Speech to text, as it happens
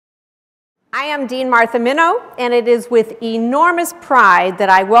I am Dean Martha Minow, and it is with enormous pride that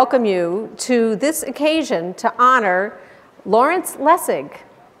I welcome you to this occasion to honor Lawrence Lessig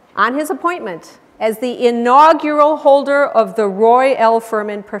on his appointment as the inaugural holder of the Roy L.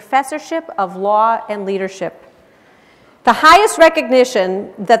 Furman Professorship of Law and Leadership. The highest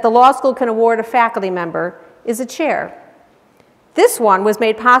recognition that the law school can award a faculty member is a chair. This one was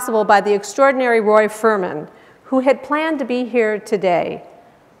made possible by the extraordinary Roy Furman, who had planned to be here today.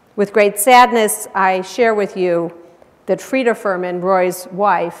 With great sadness, I share with you that Frida Furman, Roy's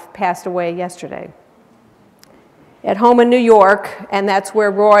wife, passed away yesterday. At home in New York, and that's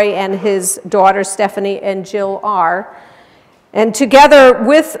where Roy and his daughters Stephanie and Jill are. And together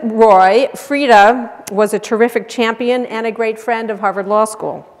with Roy, Frida was a terrific champion and a great friend of Harvard Law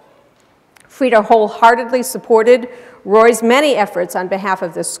School. Frida wholeheartedly supported Roy's many efforts on behalf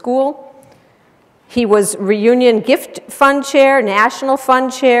of the school. He was Reunion Gift Fund Chair, National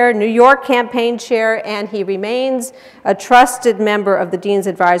Fund Chair, New York Campaign Chair, and he remains a trusted member of the Dean's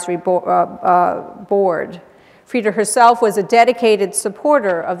Advisory Board. Frida herself was a dedicated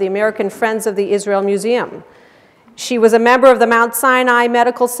supporter of the American Friends of the Israel Museum. She was a member of the Mount Sinai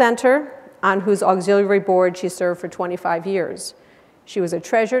Medical Center, on whose auxiliary board she served for 25 years. She was a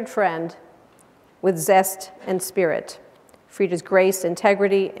treasured friend with zest and spirit. Frida's grace,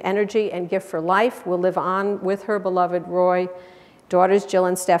 integrity, energy, and gift for life will live on with her beloved Roy, daughters Jill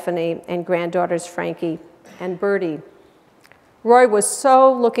and Stephanie, and granddaughters Frankie and Bertie. Roy was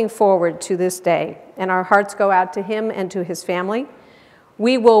so looking forward to this day, and our hearts go out to him and to his family.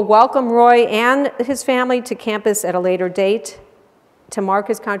 We will welcome Roy and his family to campus at a later date to mark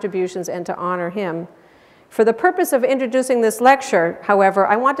his contributions and to honor him. For the purpose of introducing this lecture, however,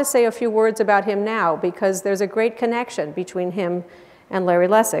 I want to say a few words about him now because there's a great connection between him and Larry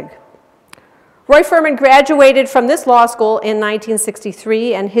Lessig. Roy Furman graduated from this law school in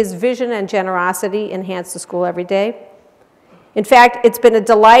 1963, and his vision and generosity enhanced the school every day. In fact, it's been a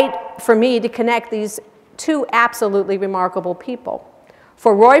delight for me to connect these two absolutely remarkable people.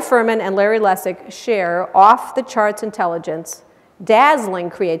 For Roy Furman and Larry Lessig share off-the-charts intelligence, dazzling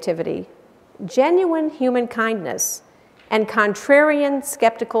creativity, genuine human kindness, and contrarian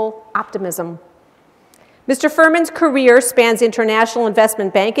skeptical optimism. Mr. Furman's career spans international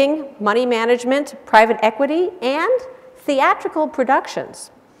investment banking, money management, private equity, and theatrical productions.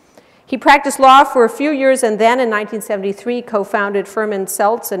 He practiced law for a few years and then in 1973 co-founded Furman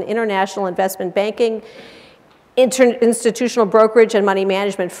Seltz, an international investment banking, institutional brokerage, and money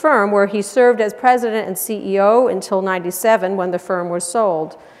management firm where he served as president and CEO until '97 when the firm was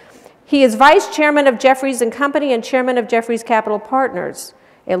sold. He is vice chairman of Jefferies & Company and chairman of Jefferies Capital Partners,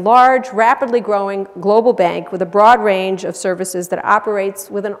 a large, rapidly growing global bank with a broad range of services that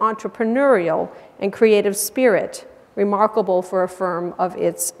operates with an entrepreneurial and creative spirit, remarkable for a firm of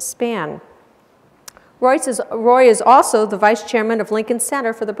its span. Roy is also the vice chairman of Lincoln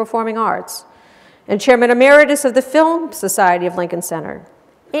Center for the Performing Arts and chairman emeritus of the Film Society of Lincoln Center.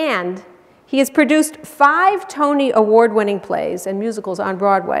 And he has produced 5 Tony Award-winning plays and musicals on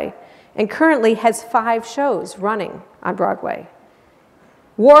Broadway, and currently has 5 shows running on Broadway.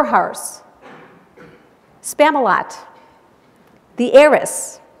 War Horse, Spamalot, The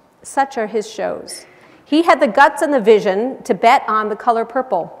Heiress, such are his shows. He had the guts and the vision to bet on The Color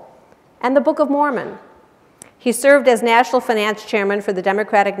Purple and The Book of Mormon. He served as National Finance Chairman for the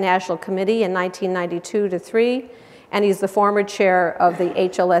Democratic National Committee in 1992-3, and he's the former chair of the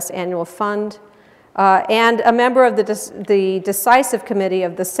HLS Annual Fund, and a member of the decisive committee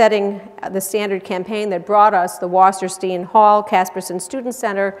of the Setting the Standard campaign that brought us the Wasserstein Hall, Casperson Student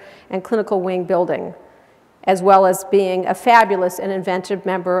Center, and Clinical Wing building, as well as being a fabulous and inventive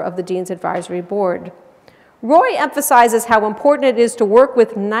member of the Dean's Advisory Board. Roy emphasizes how important it is to work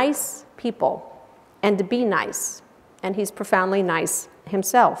with nice people and to be nice, and he's profoundly nice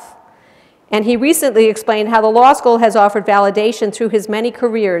himself. And he recently explained how the law school has offered validation through his many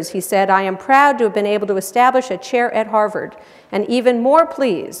careers. He said, "I am proud to have been able to establish a chair at Harvard, and even more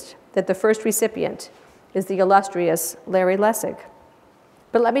pleased that the first recipient is the illustrious Larry Lessig."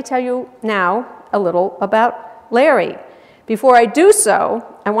 But let me tell you now a little about Larry. Before I do so,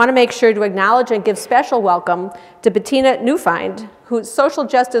 I want to make sure to acknowledge and give special welcome to Bettina Newfind, who's social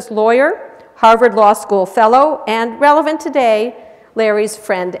justice lawyer, Harvard Law School fellow, and relevant today, Larry's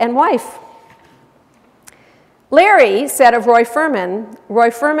friend and wife. Larry said of Roy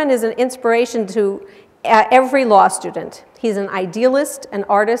Furman is an inspiration to every law student. He's an idealist, an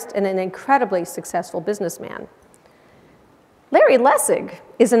artist, and an incredibly successful businessman. Larry Lessig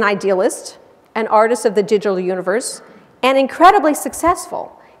is an idealist, an artist of the digital universe, and incredibly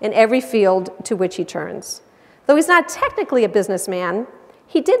successful in every field to which he turns. Though he's not technically a businessman,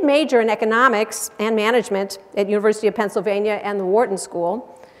 He did major in economics and management at University of Pennsylvania and the Wharton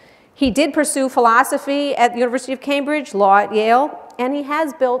School. He did pursue philosophy at the University of Cambridge, law at Yale, and he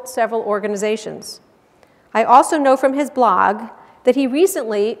has built several organizations. I also know from his blog that he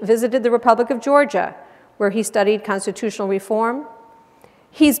recently visited the Republic of Georgia, where he studied constitutional reform.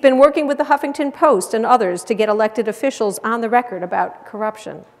 He's been working with the Huffington Post and others to get elected officials on the record about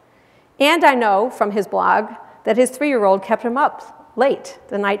corruption. And I know from his blog that his 3-year-old kept him up late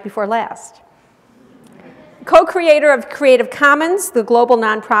the night before last. Co-creator of Creative Commons, the global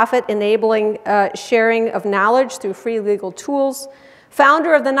nonprofit enabling sharing of knowledge through free legal tools,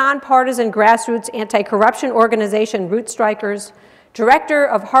 founder of the nonpartisan grassroots anti-corruption organization Root Strikers, director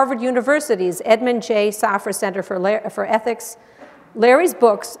of Harvard University's Edmund J. Safra Center for Ethics. Larry's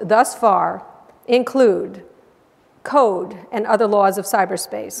books thus far include Code and Other Laws of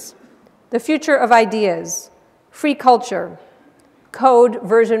Cyberspace, The Future of Ideas, Free Culture, Code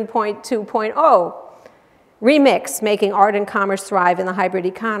version 2.0, Remix, Making Art and Commerce Thrive in the Hybrid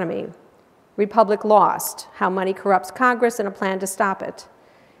Economy, Republic Lost, How Money Corrupts Congress and a Plan to Stop It,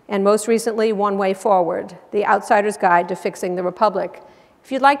 and most recently, One Way Forward, The Outsider's Guide to Fixing the Republic.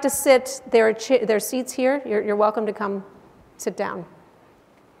 If you'd like to sit, there are seats here. You're welcome to come sit down.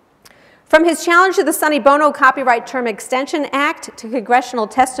 From his challenge to the Sonny Bono Copyright Term Extension Act to congressional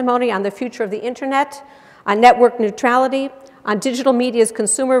testimony on the future of the internet, on network neutrality, on digital media's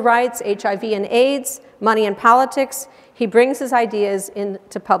consumer rights, HIV and AIDS, money and politics, he brings his ideas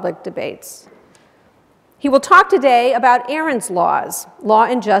into public debates. He will talk today about Aaron's laws, law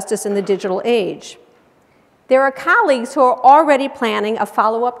and justice in the digital age. There are colleagues who are already planning a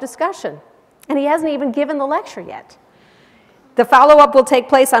follow-up discussion, and he hasn't even given the lecture yet. The follow-up will take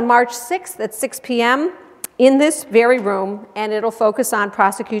place on March 6th at 6 p.m. in this very room, and it'll focus on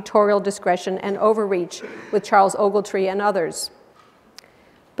prosecutorial discretion and overreach with Charles Ogletree and others.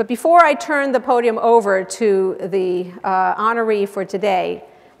 But before I turn the podium over to the honoree for today,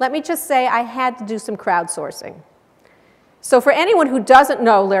 let me just say I had to do some crowdsourcing. So for anyone who doesn't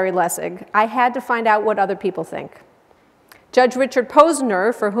know Larry Lessig, I had to find out what other people think. Judge Richard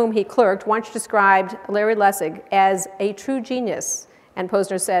Posner, for whom he clerked, once described Larry Lessig as a true genius, and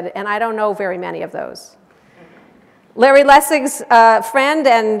Posner said, and I don't know very many of those. Larry Lessig's friend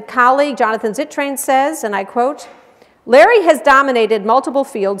and colleague, Jonathan Zittrain, says, and I quote, "Larry has dominated multiple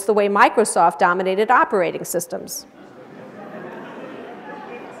fields the way Microsoft dominated operating systems.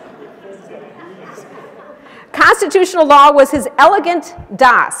 Constitutional law was his elegant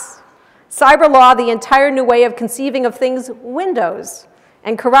DOS. Cyber law, the entire new way of conceiving of things, Windows.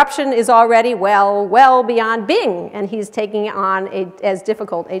 And corruption is already well beyond Bing, and he's taking on as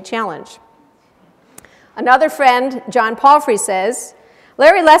difficult a challenge." Another friend, John Palfrey, says,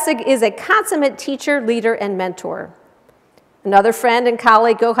 "Larry Lessig is a consummate teacher, leader, and mentor." Another friend and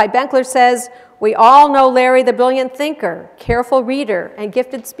colleague, Yochai Benkler, says, "We all know Larry the brilliant thinker, careful reader, and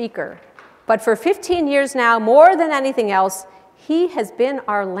gifted speaker. But for 15 years now, more than anything else, he has been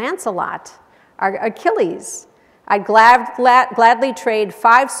our Lancelot, our Achilles. I'd gladly trade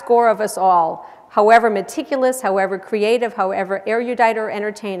 50 of us all, however meticulous, however creative, however erudite or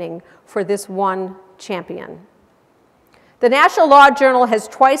entertaining, for this one champion." The National Law Journal has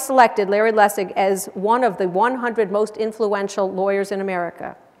twice selected Larry Lessig as one of the 100 most influential lawyers in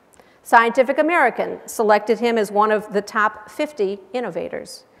America. Scientific American selected him as one of the top 50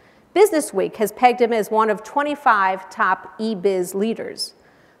 innovators. Business Week has pegged him as one of 25 top e-biz leaders.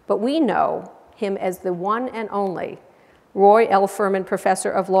 But we know him as the one and only Roy L. Furman Professor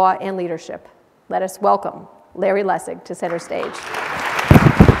of Law and Leadership. Let us welcome Larry Lessig to center stage.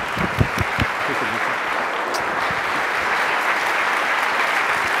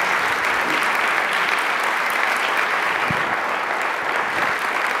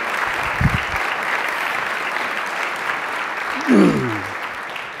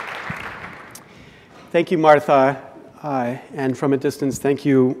 Thank you, Martha, and from a distance, thank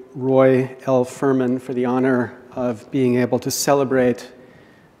you, Roy L. Furman, for the honor of being able to celebrate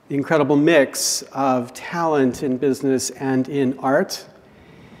the incredible mix of talent in business and in art.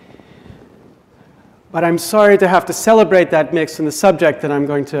 But I'm sorry to have to celebrate that mix in the subject that I'm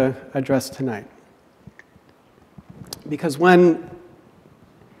going to address tonight. Because when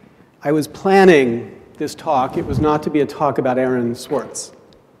I was planning this talk, it was not to be a talk about Aaron Swartz.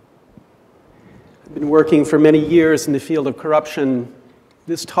 I've been working for many years in the field of corruption.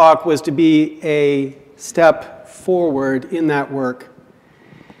 This talk was to be a step forward in that work.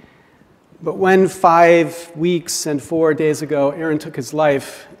 But when 5 weeks and 4 days ago Aaron took his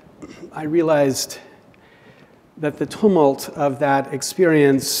life, I realized that the tumult of that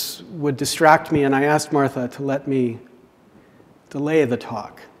experience would distract me, and I asked Martha to let me delay the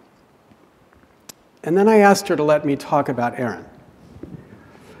talk. And then I asked her to let me talk about Aaron.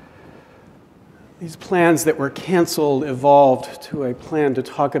 These plans that were canceled evolved to a plan to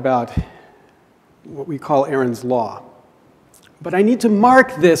talk about what we call Aaron's Law. But I need to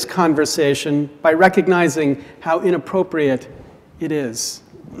mark this conversation by recognizing how inappropriate it is.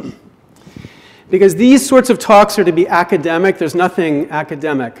 Because these sorts of talks are to be academic. There's nothing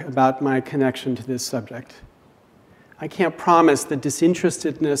academic about my connection to this subject. I can't promise the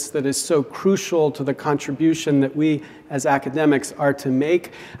disinterestedness that is so crucial to the contribution that we as academics are to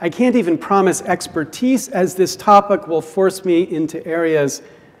make. I can't even promise expertise, as this topic will force me into areas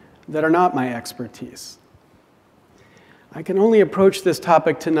that are not my expertise. I can only approach this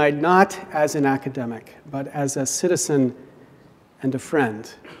topic tonight not as an academic, but as a citizen and a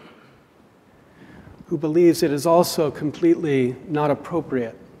friend who believes it is also completely not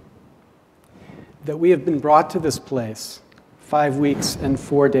appropriate that we have been brought to this place 5 weeks and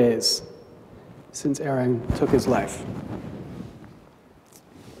 4 days since Aaron took his life.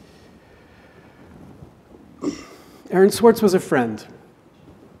 Aaron Swartz was a friend.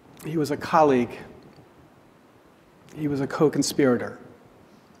 He was a colleague. He was a co-conspirator.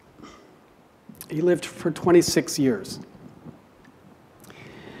 He lived for 26 years.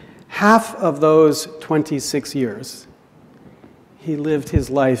 Half of those 26 years, he lived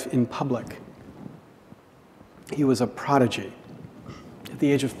his life in public. He was a prodigy. At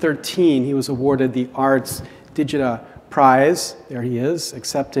the age of 13, he was awarded the Ars Digita Prize. There he is,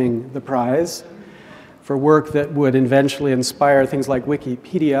 accepting the prize for work that would eventually inspire things like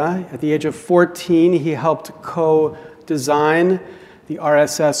Wikipedia. At the age of 14, he helped co-design the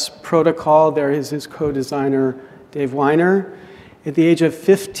RSS protocol. There is his co-designer, Dave Weiner. At the age of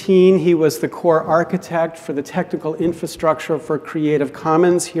 15, he was the core architect for the technical infrastructure for Creative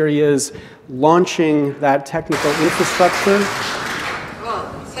Commons. Here he is launching that technical infrastructure.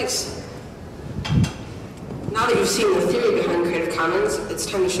 Well, thanks. Now that you've seen the theory behind Creative Commons, it's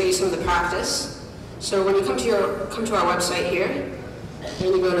time to show you some of the practice. So when you come to our website here, and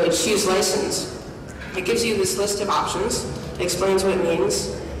you go to Choose License, it gives you this list of options. It explains what it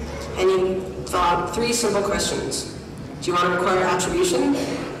means, and you fill out 3 simple questions. Do you want to require attribution?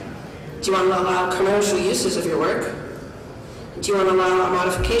 Do you want to allow commercial uses of your work? Do you want to allow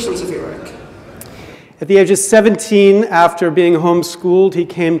modifications of your work? At the age of 17, after being homeschooled, he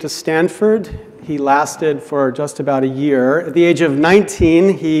came to Stanford. He lasted for just about a year. At the age of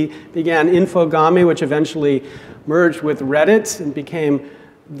 19, he began Infogami, which eventually merged with Reddit and became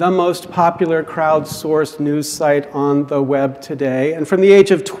the most popular crowdsourced news site on the web today. And from the age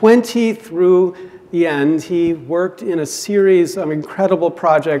of 20 through the end, he worked in a series of incredible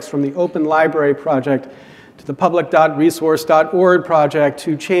projects, from the Open Library Project to the public.resource.org project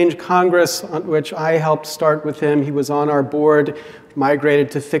to Change Congress, on which I helped start with him. He was on our board,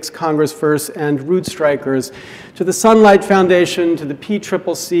 migrated to Fix Congress First and Root Strikers, to the Sunlight Foundation, to the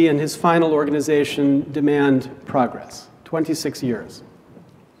PCCC, and his final organization, Demand Progress. 26 years.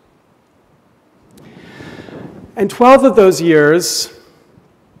 And 12 of those years,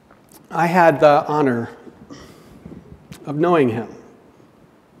 I had the honor of knowing him.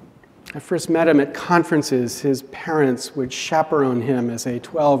 I first met him at conferences. His parents would chaperone him as a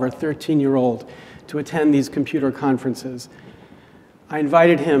 12 or 13-year-old to attend these computer conferences. I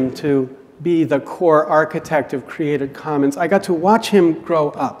invited him to be the core architect of Creative Commons. I got to watch him grow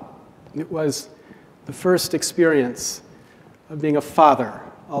up. It was the first experience of being a father,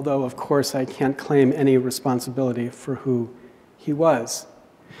 although, of course, I can't claim any responsibility for who he was.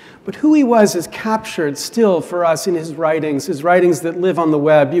 But who he was is captured still for us in his writings that live on the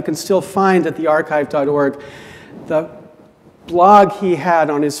web. You can still find at thearchive.org the blog he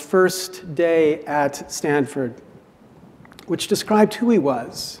had on his first day at Stanford, which described who he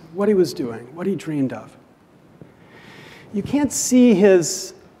was, what he was doing, what he dreamed of. You can't see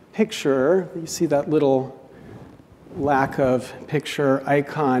his picture. You see that little lack of picture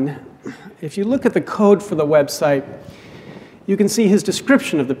icon. If you look at the code for the website, you can see his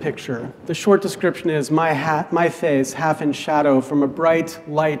description of the picture. The short description is, my face, half in shadow, from a bright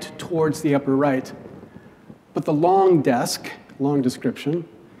light towards the upper right. But the long description,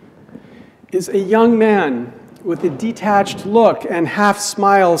 is a young man with a detached look and half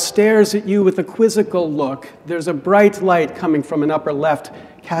smile stares at you with a quizzical look. There's a bright light coming from an upper left,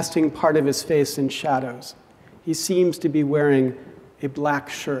 casting part of his face in shadows. He seems to be wearing a black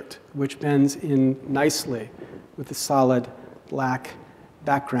shirt, which bends in nicely with a solid black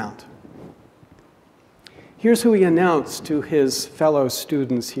background. Here's who he announced to his fellow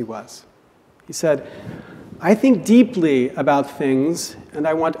students he was. He said, "I think deeply about things, and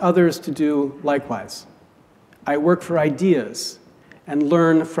I want others to do likewise. I work for ideas, and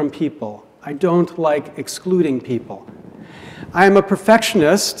learn from people. I don't like excluding people. I am a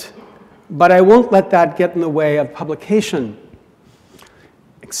perfectionist, but I won't let that get in the way of publication.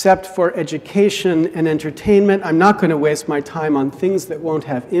 Except for education and entertainment, I'm not going to waste my time on things that won't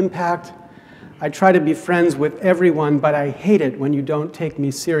have impact. I try to be friends with everyone, but I hate it when you don't take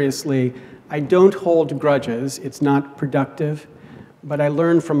me seriously. I don't hold grudges. It's not productive, but I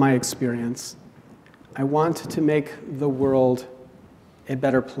learn from my experience. I want to make the world a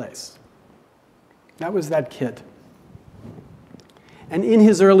better place. That was that kid. And in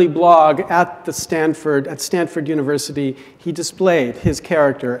his early blog at Stanford University, he displayed his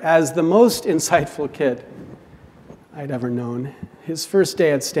character as the most insightful kid I'd ever known. His first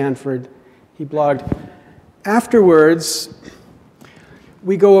day at Stanford, he blogged, "Afterwards,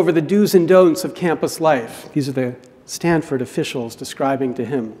 we go over the do's and don'ts of campus life." These are the Stanford officials describing to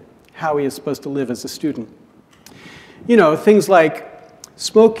him how he is supposed to live as a student. You know, things like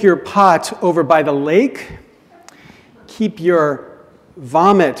smoke your pot over by the lake, keep your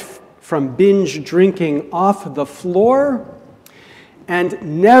vomit from binge drinking off the floor, and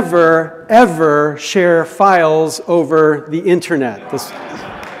never, ever share files over the internet.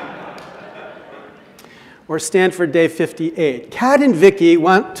 Or Stanford Day 58. Kat and Vicky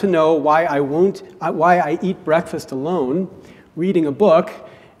want to know why I eat breakfast alone, reading a book,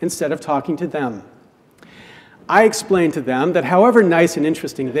 instead of talking to them. I explain to them that however nice and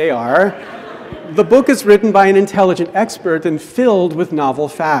interesting they are, the book is written by an intelligent expert and filled with novel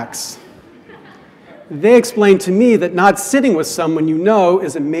facts. They explain to me that not sitting with someone you know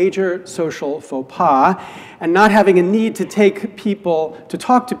is a major social faux pas, and not having a need to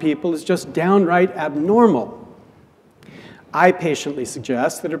talk to people is just downright abnormal. I patiently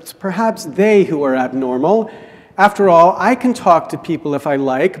suggest that it's perhaps they who are abnormal. After all, I can talk to people if I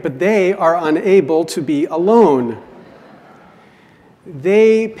like, but they are unable to be alone.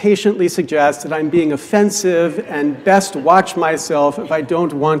 They patiently suggest that I'm being offensive and best watch myself if I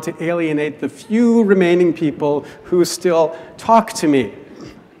don't want to alienate the few remaining people who still talk to me.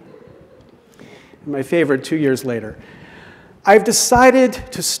 My favorite, 2 years later. I've decided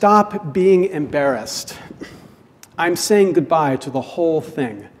to stop being embarrassed. I'm saying goodbye to the whole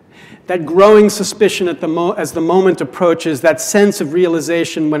thing. That growing suspicion as the moment approaches, that sense of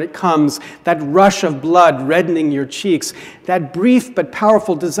realization when it comes, that rush of blood reddening your cheeks, that brief but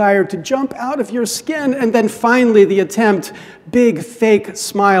powerful desire to jump out of your skin, and then finally the attempt, big fake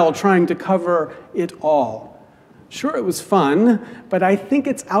smile trying to cover it all. Sure, it was fun, but I think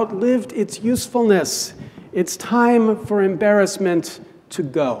it's outlived its usefulness. It's time for embarrassment to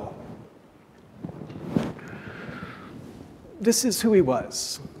go. This is who he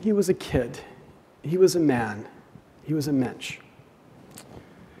was. He was a kid. He was a man. He was a mensch.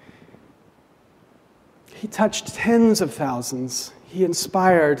 He touched tens of thousands. He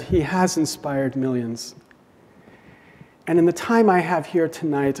has inspired millions. And in the time I have here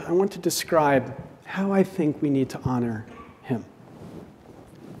tonight, I want to describe how I think we need to honor him.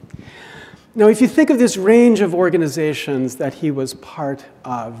 Now, if you think of this range of organizations that he was part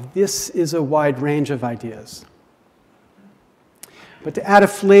of, this is a wide range of ideas. But to add a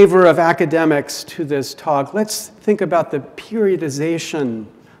flavor of academics to this talk, let's think about the periodization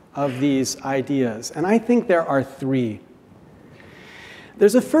of these ideas. And I think there are three.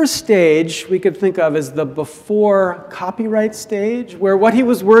 There's a first stage we could think of as the before copyright stage, where what he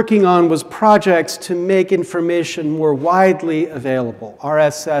was working on was projects to make information more widely available.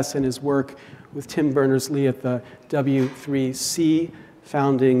 RSS and his work with Tim Berners-Lee at the W3C,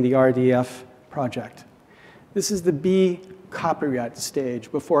 founding the RDF project. This is the B copyright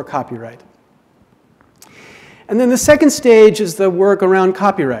stage, before copyright. And then the second stage is the work around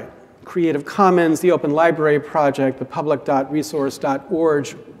copyright. Creative Commons, the Open Library Project, the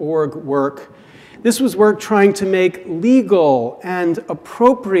public.resource.org work. This was work trying to make legal and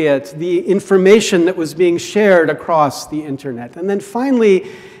appropriate the information that was being shared across the internet. And then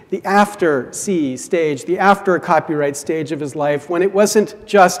finally, the after C stage, the after copyright stage of his life, when it wasn't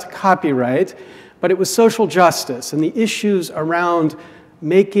just copyright, but it was social justice and the issues around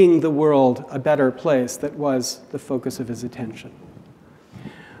making the world a better place that was the focus of his attention.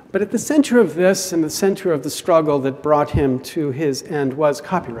 But at the center of this and the center of the struggle that brought him to his end was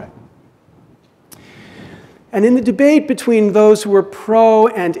copyright. And in the debate between those who were pro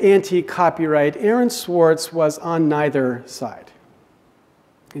and anti-copyright, Aaron Swartz was on neither side.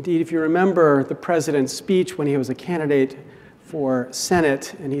 Indeed, if you remember the president's speech when he was a candidate for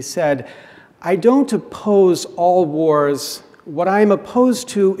Senate, and he said, "I don't oppose all wars. What I'm opposed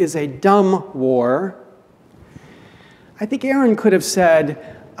to is a dumb war." I think Aaron could have said,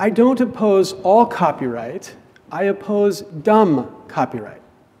 "I don't oppose all copyright. I oppose dumb copyright.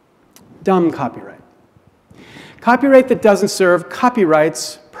 Dumb copyright. Copyright that doesn't serve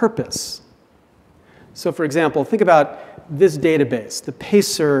copyright's purpose. So for example, think about this database, the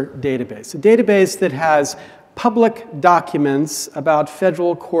PACER database, a database that has public documents about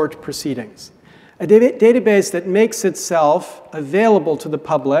federal court proceedings. A database that makes itself available to the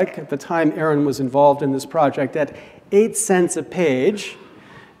public, at the time Aaron was involved in this project, at 8 cents a page,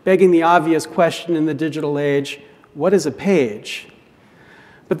 begging the obvious question in the digital age, what is a page?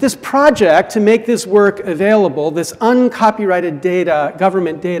 But this project, to make this work available, this uncopyrighted data,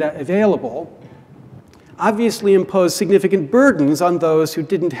 government data available, obviously imposed significant burdens on those who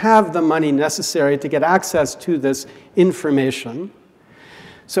didn't have the money necessary to get access to this information.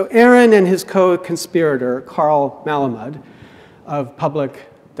 So Aaron and his co-conspirator, Carl Malamud, of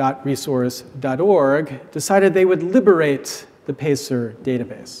public.resource.org, decided they would liberate the PACER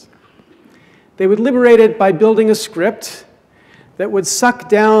database. They would liberate it by building a script that would suck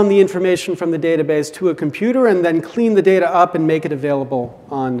down the information from the database to a computer and then clean the data up and make it available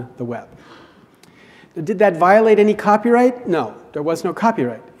on the web. Now, did that violate any copyright? No, there was no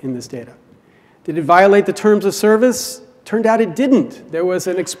copyright in this data. Did it violate the terms of service? Turned out it didn't. There was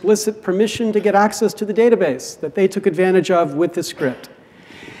an explicit permission to get access to the database that they took advantage of with the script.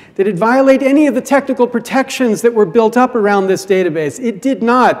 Did it violate any of the technical protections that were built up around this database? It did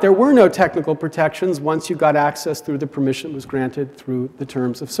not. There were no technical protections once you got access through the permission that was granted through the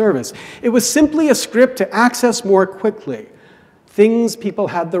terms of service. It was simply a script to access more quickly things people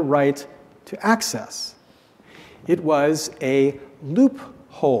had the right to access. It was a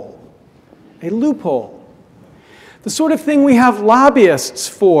loophole. A loophole. The sort of thing we have lobbyists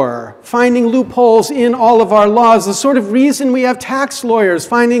for, finding loopholes in all of our laws, the sort of reason we have tax lawyers,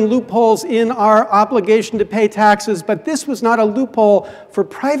 finding loopholes in our obligation to pay taxes. But this was not a loophole for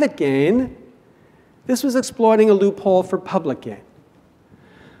private gain. This was exploiting a loophole for public gain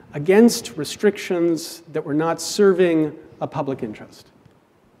against restrictions that were not serving a public interest.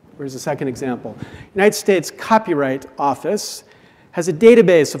 Here's a second example. The United States Copyright Office has a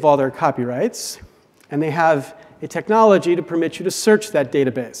database of all their copyrights, and they have a technology to permit you to search that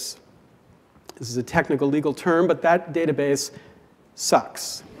database. This is a technical legal term, but that database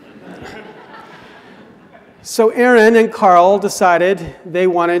sucks. So Aaron and Carl decided they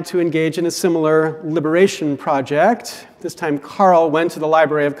wanted to engage in a similar liberation project. This time Carl went to the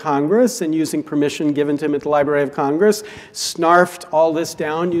Library of Congress and, using permission given to him at the Library of Congress, snarfed all this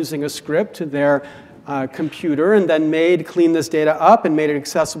down using a script to their computer, and then cleaned this data up and made it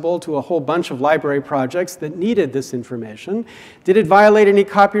accessible to a whole bunch of library projects that needed this information. Did it violate any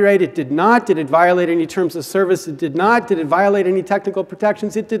copyright? It did not. Did it violate any terms of service? It did not. Did it violate any technical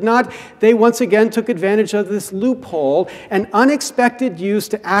protections? It did not. They once again took advantage of this loophole and unexpected use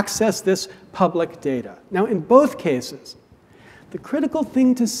to access this public data. Now, in both cases, the critical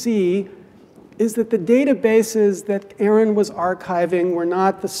thing to see is that the databases that Aaron was archiving were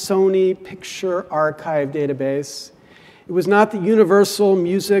not the Sony Picture Archive database. It was not the Universal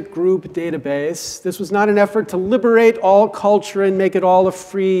Music Group database. This was not an effort to liberate all culture and make it all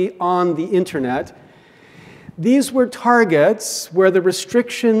free on the internet. These were targets where the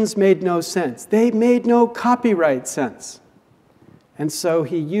restrictions made no sense. They made no copyright sense. And so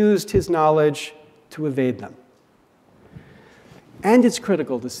he used his knowledge to evade them. And it's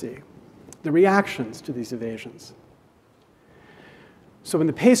critical to see the reactions to these evasions. So when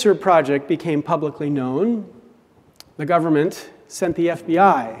the PACER project became publicly known, the government sent the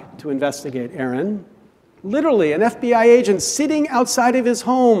FBI to investigate Aaron. Literally, an FBI agent sitting outside of his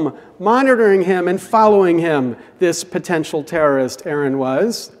home, monitoring him and following him, this potential terrorist Aaron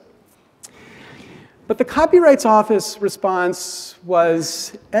was. But the Copyright Office response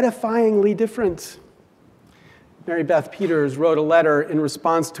was edifyingly different. Mary Beth Peters wrote a letter in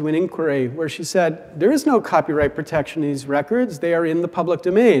response to an inquiry where she said, there is no copyright protection in these records. They are in the public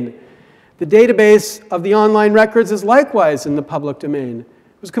domain. The database of the online records is likewise in the public domain.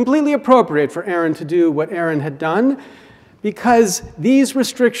 It was completely appropriate for Aaron to do what Aaron had done because these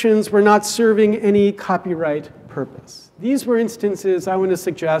restrictions were not serving any copyright purpose. These were instances, I want to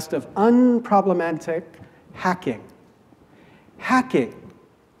suggest, of unproblematic hacking. Hacking.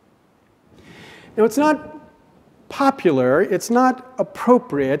 Now, it's not popular, it's not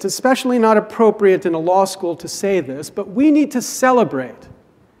appropriate, especially not appropriate in a law school to say this, but we need to celebrate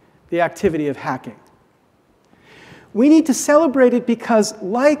the activity of hacking. We need to celebrate it because,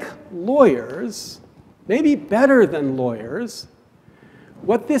 like lawyers, maybe better than lawyers,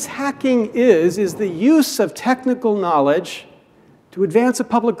 what this hacking is the use of technical knowledge to advance a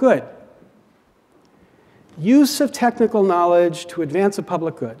public good. Use of technical knowledge to advance a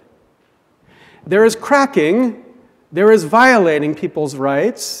public good. There is cracking There is violating people's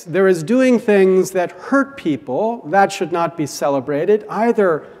rights. There is doing things that hurt people. That should not be celebrated,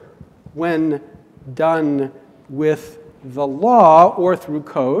 either when done with the law or through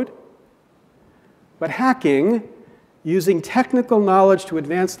code. But hacking, using technical knowledge to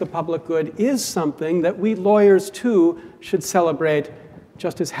advance the public good, is something that we lawyers, too, should celebrate,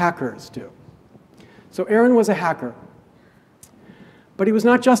 just as hackers do. So Aaron was a hacker. But he was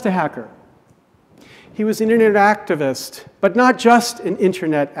not just a hacker. He was an internet activist, but not just an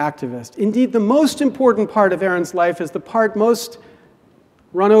internet activist. Indeed, the most important part of Aaron's life is the part most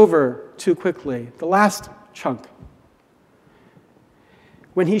run over too quickly, the last chunk,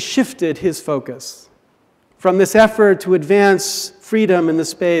 when he shifted his focus from this effort to advance freedom in the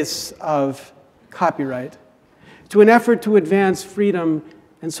space of copyright to an effort to advance freedom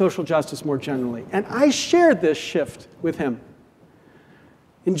and social justice more generally. And I shared this shift with him.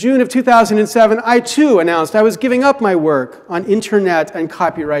 In June of 2007, I too announced I was giving up my work on internet and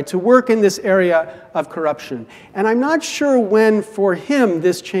copyright to work in this area of corruption. And I'm not sure when for him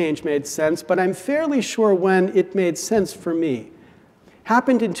this change made sense, but I'm fairly sure when it made sense for me.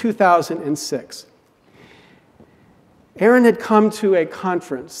 Happened in 2006. Aaron had come to a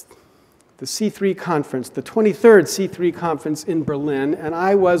conference, the C3 conference, the 23rd C3 conference in Berlin, and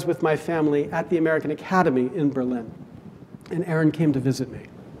I was with my family at the American Academy in Berlin. And Aaron came to visit me.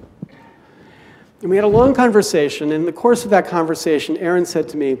 And we had a long conversation. In the course of that conversation, Aaron said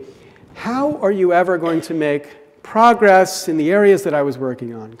to me, "How are you ever going to make progress in the areas that I was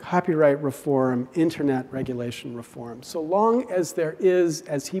working on, copyright reform, internet regulation reform, so long as there is,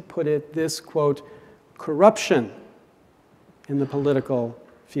 as he put it, this, quote, corruption in the political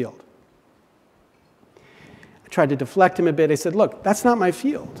field?" I tried to deflect him a bit. I said, "Look, that's not my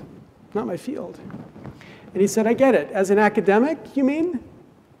field, not my field." And he said, "I get it. As an academic, you mean?"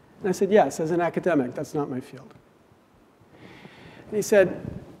 And I said, "Yes, as an academic, that's not my field." And he said,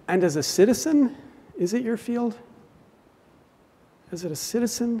 "And as a citizen, is it your field? Is it a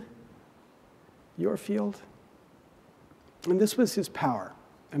citizen, your field?" And this was his power,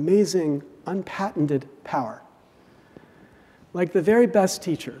 amazing, unpatented power. Like the very best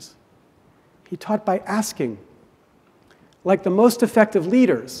teachers, he taught by asking. Like the most effective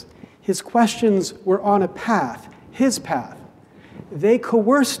leaders, his questions were on a path, his path. They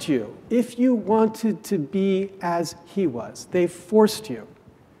coerced you if you wanted to be as he was. They forced you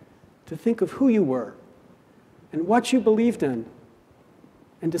to think of who you were and what you believed in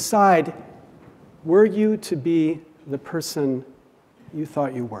and decide, were you to be the person you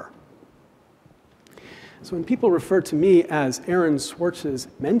thought you were? So when people refer to me as Aaron Swartz's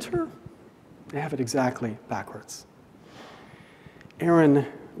mentor, they have it exactly backwards. Aaron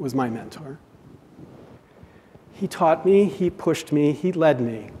was my mentor. He taught me, he pushed me, he led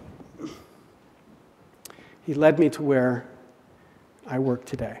me. He led me to where I work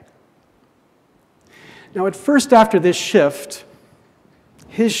today. Now, at first, after this shift,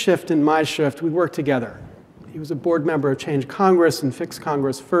 his shift and my shift, we worked together. He was a board member of Change Congress and Fix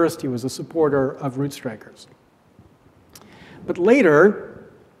Congress First. He was a supporter of Root Strikers. But later,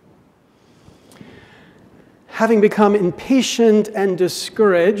 having become impatient and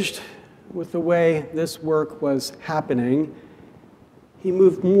discouraged with the way this work was happening, he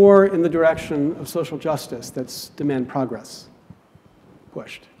moved more in the direction of social justice that's demand progress,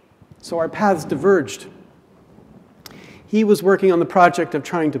 pushed. So our paths diverged. He was working on the project of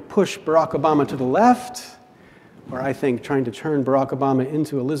trying to push Barack Obama to the left, or I think trying to turn Barack Obama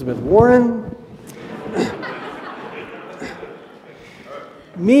into Elizabeth Warren.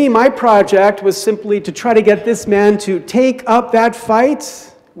 My project was simply to try to get this man to take up that fight,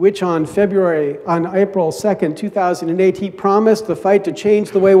 which on April 2nd, 2008, he promised, the fight to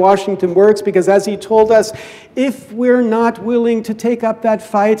change the way Washington works, because as he told us, if we're not willing to take up that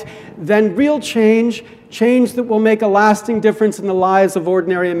fight, then real change that will make a lasting difference in the lives of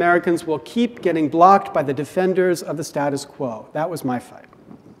ordinary Americans, will keep getting blocked by the defenders of the status quo. That was my fight.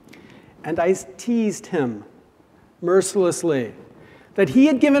 And I teased him mercilessly that he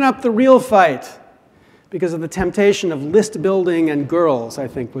had given up the real fight because of the temptation of list building and girls, I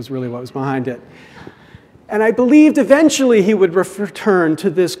think was really what was behind it. And I believed eventually he would return to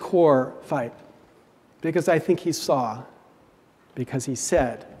this core fight, because I think he saw, because he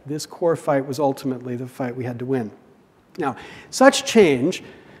said, this core fight was ultimately the fight we had to win. Now, such change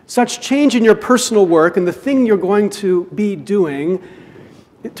in your personal work and the thing you're going to be doing,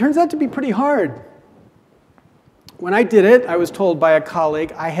 it turns out to be pretty hard. When I did it, I was told by a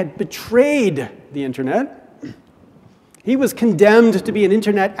colleague I had betrayed the internet, He was condemned to be an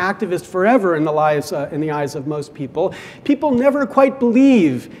internet activist forever in the eyes of most people. People never quite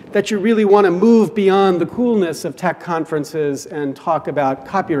believe that you really want to move beyond the coolness of tech conferences and talk about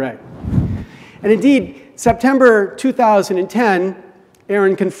copyright. And indeed, September 2010,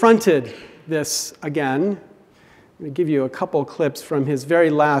 Aaron confronted this again. I'm going to give you a couple clips from his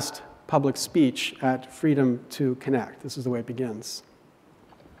very last public speech at Freedom to Connect. This is the way it begins.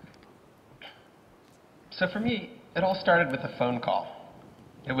 So for me, it all started with a phone call.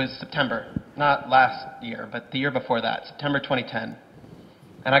 It was September, not last year, but the year before that, September 2010.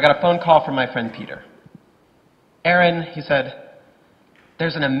 And I got a phone call from my friend Peter. Aaron, he said,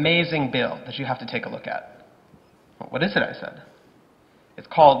 there's an amazing bill that you have to take a look at. What is it? I said. It's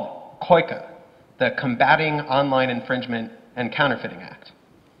called COICA, the Combating Online Infringement and Counterfeiting Act.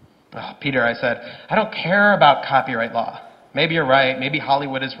 Oh, Peter, I said, I don't care about copyright law. Maybe you're right, maybe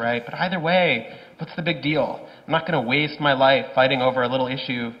Hollywood is right, but either way, what's the big deal? I'm not going to waste my life fighting over a little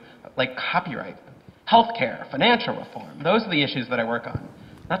issue like copyright. Healthcare, financial reform, those are the issues that I work on.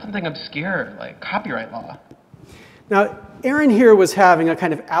 Not something obscure like copyright law. Now, Aaron here was having a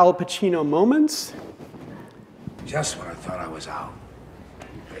kind of Al Pacino moment. Just when I thought I was out,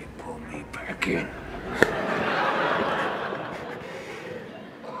 they pulled me back in.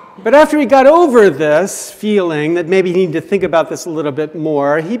 But after he got over this feeling that maybe he needed to think about this a little bit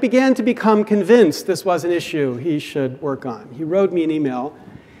more, he began to become convinced this was an issue he should work on. He wrote me an email.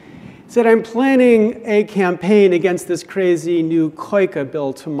 He said, I'm planning a campaign against this crazy new COICA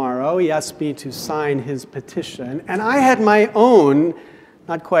bill tomorrow. He asked me to sign his petition. And I had my own,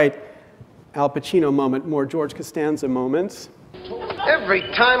 not quite Al Pacino moment, more George Costanza moment. Every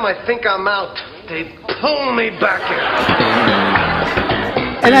time I think I'm out, they pull me back in.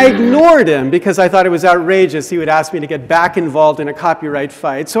 And I ignored him because I thought it was outrageous he would ask me to get back involved in a copyright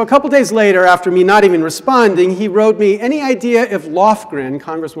fight. So a couple days later, after me not even responding, he wrote me, any idea if Lofgren,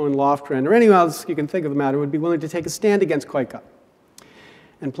 Congresswoman Lofgren, or anyone else you can think of the matter, would be willing to take a stand against COICA?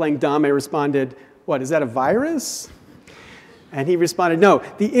 And playing dumb, I responded, what, is that a virus? And he responded, no,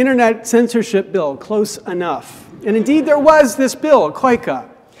 the Internet Censorship Bill, close enough. And indeed, there was this bill, COICA.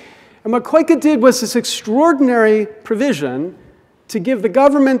 And what COICA did was this extraordinary provision to give the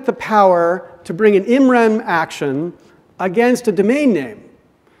government the power to bring an in rem action against a domain name.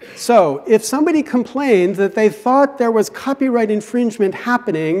 So if somebody complained that they thought there was copyright infringement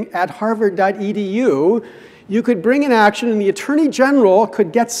happening at harvard.edu, you could bring an action and the Attorney General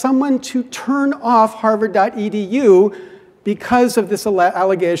could get someone to turn off harvard.edu because of this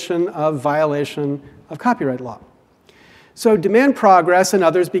allegation of violation of copyright law. So Demand Progress and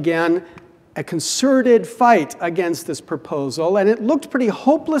others began a concerted fight against this proposal, and it looked pretty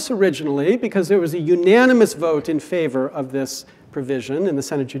hopeless originally because there was a unanimous vote in favor of this provision in the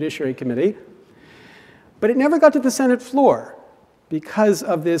Senate Judiciary Committee. But it never got to the Senate floor because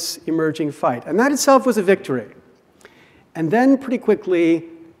of this emerging fight, and that itself was a victory. And then pretty quickly,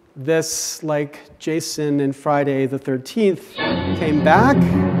 this, like Jason and Friday the 13th, came back,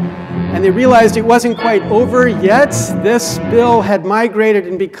 and they realized it wasn't quite over yet. This bill had migrated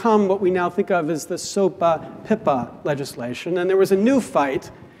and become what we now think of as the SOPA-PIPA legislation. And there was a new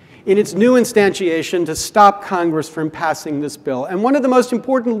fight in its new instantiation to stop Congress from passing this bill. And one of the most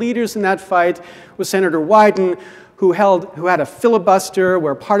important leaders in that fight was Senator Wyden, who had a filibuster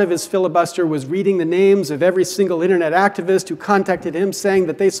where part of his filibuster was reading the names of every single internet activist who contacted him saying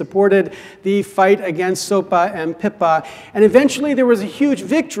that they supported the fight against SOPA and PIPA. And eventually there was a huge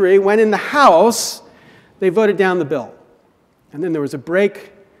victory when in the House they voted down the bill. And then there was a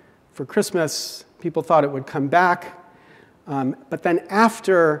break for Christmas. People thought it would come back. But then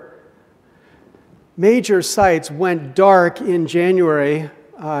after major sites went dark in January,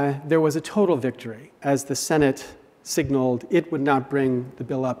 there was a total victory as the Senate signaled it would not bring the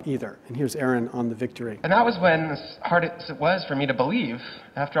bill up either. And here's Aaron on the victory. And that was when, as hard as it was for me to believe,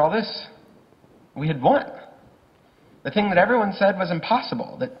 after all this, we had won. The thing that everyone said was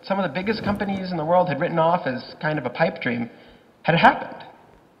impossible, that some of the biggest companies in the world had written off as kind of a pipe dream, had happened.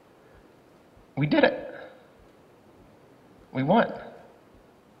 We did it. We won.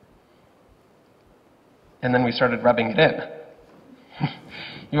 And then we started rubbing it in.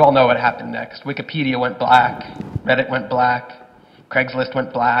 You all know what happened next. Wikipedia went black, Reddit went black, Craigslist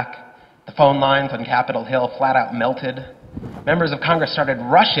went black, the phone lines on Capitol Hill flat out melted. Members of Congress started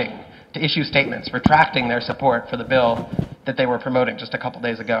rushing to issue statements retracting their support for the bill that they were promoting just a couple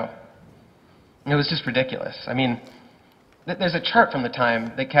days ago. It was just ridiculous. I mean, there's a chart from the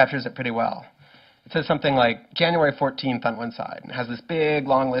time that captures it pretty well. It says something like January 14th on one side, and has this big,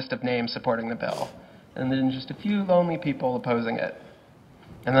 long list of names supporting the bill, and then just a few lonely people opposing it.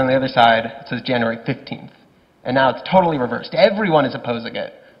 And then on the other side, it says January 15th, And now it's totally reversed. Everyone is opposing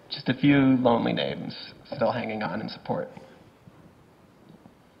it. Just a few lonely names still hanging on in support.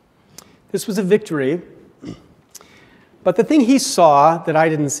 This was a victory. But the thing he saw that I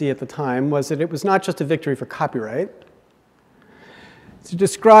didn't see at the time was that it was not just a victory for copyright. To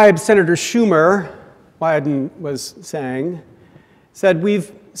describe Senator Schumer, Wyden was saying, said,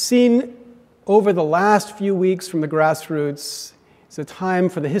 "We've seen over the last few weeks from the grassroots, it's a time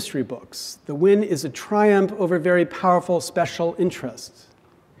for the history books. The win is a triumph over very powerful special interests."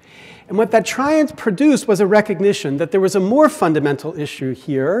 And what that triumph produced was a recognition that there was a more fundamental issue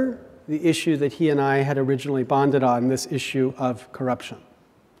here, the issue that he and I had originally bonded on, this issue of corruption.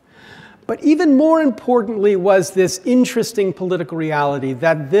 But even more importantly was this interesting political reality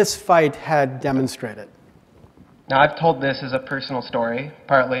that this fight had demonstrated. Now, I've told this as a personal story,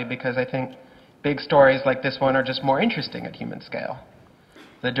 partly because I think big stories like this one are just more interesting at human scale.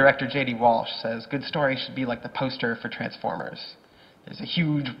 The director, J.D. Walsh, says, "Good stories should be like the poster for Transformers. There's a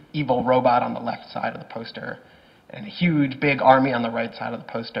huge evil robot on the left side of the poster, and a huge big army on the right side of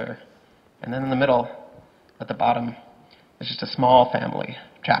the poster. And then in the middle, at the bottom, there's just a small family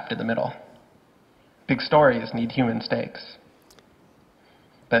trapped in the middle. Big stories need human stakes."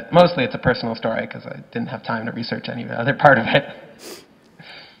 But mostly it's a personal story because I didn't have time to research any other part of it.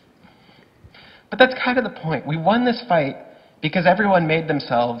 But that's kind of the point. We won this fight because everyone made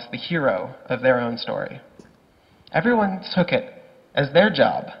themselves the hero of their own story. Everyone took it as their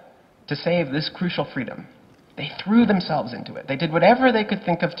job to save this crucial freedom. They threw themselves into it. They did whatever they could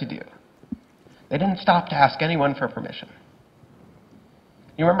think of to do. They didn't stop to ask anyone for permission.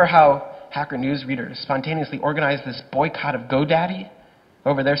 You remember how Hacker News readers spontaneously organized this boycott of GoDaddy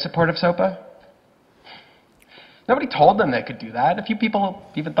over their support of SOPA? Nobody told them they could do that. A few people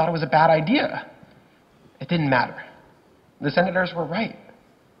even thought it was a bad idea. It didn't matter. The senators were right.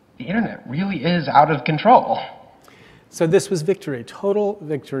 The internet really is out of control. So this was victory, total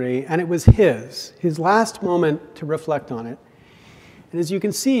victory, and it was his last moment to reflect on it. And as you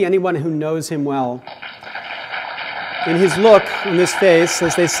can see, anyone who knows him well, in his look, in his face,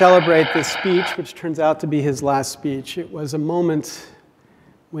 as they celebrate this speech, which turns out to be his last speech, it was a moment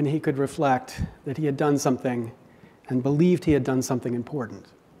when he could reflect that he had done something and believed he had done something important.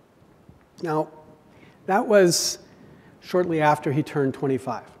 Now, that was shortly after he turned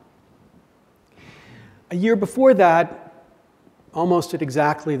 25. A year before that, almost at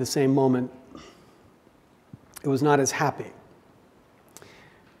exactly the same moment, it was not as happy.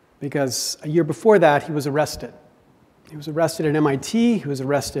 Because a year before that, he was arrested. He was arrested at MIT. He was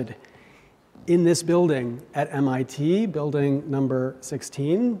arrested in this building at MIT, building number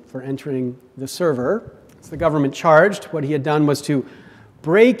 16, for entering the server. As the government charged, what he had done was to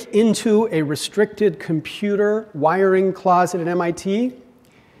break into a restricted computer wiring closet at MIT.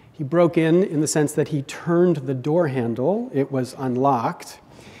 He broke in the sense that he turned the door handle. It was unlocked.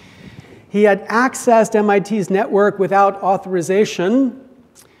 He had accessed MIT's network without authorization.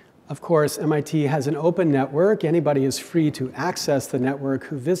 Of course, MIT has an open network. Anybody is free to access the network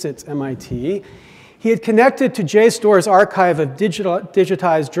who visits MIT. He had connected to JSTOR's archive of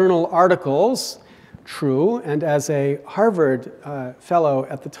digitized journal articles. True, and as a Harvard fellow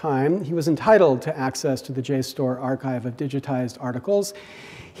at the time, he was entitled to access to the JSTOR archive of digitized articles.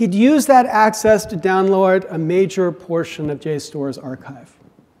 He'd used that access to download a major portion of JSTOR's archive.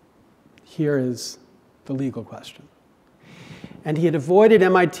 Here is the legal question. And he had avoided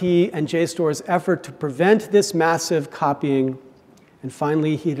MIT and JSTOR's effort to prevent this massive copying. And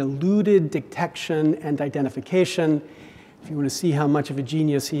finally, he had eluded detection and identification. If you want to see how much of a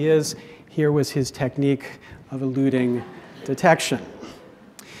genius he is, here was his technique of eluding detection.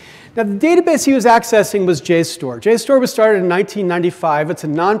 Now, the database he was accessing was JSTOR. JSTOR was started in 1995. It's a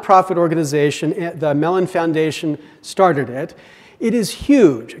nonprofit organization. The Mellon Foundation started it. It is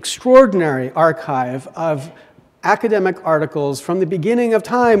huge, extraordinary archive of academic articles from the beginning of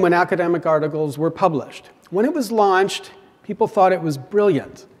time when academic articles were published. When it was launched, people thought it was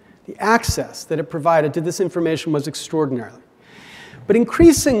brilliant. The access that it provided to this information was extraordinary. But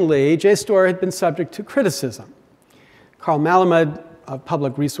increasingly, JSTOR had been subject to criticism. Carl Malamud of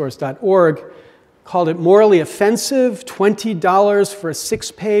publicresource.org called it morally offensive, $20 for a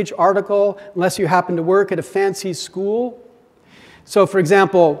 6-page article, unless you happen to work at a fancy school. So, for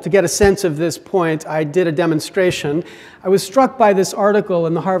example, to get a sense of this point, I did a demonstration. I was struck by this article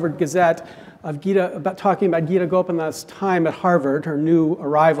in the Harvard Gazette of talking about Geeta Gopinath's time at Harvard, her new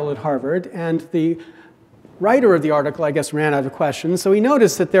arrival at Harvard, and the writer of the article, I guess, ran out of questions, so he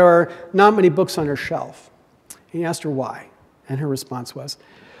noticed that there are not many books on her shelf. He asked her why, and her response was,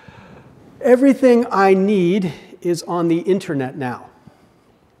 "Everything I need is on the internet now."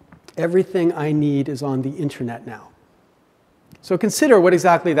 Everything I need is on the internet now. So consider what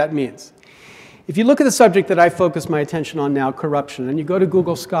exactly that means. If you look at the subject that I focus my attention on now, corruption, and you go to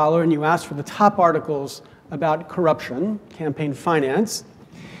Google Scholar and you ask for the top articles about corruption, campaign finance,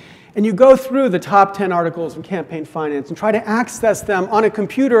 and you go through the top 10 articles in campaign finance and try to access them on a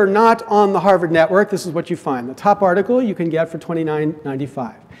computer not on the Harvard network, this is what you find. The top article you can get for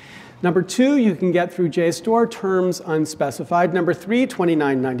 $29.95. Number 2, you can get through JSTOR, terms unspecified. Number 3,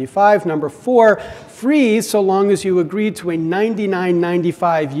 $29.95. Number 4, free so long as you agree to a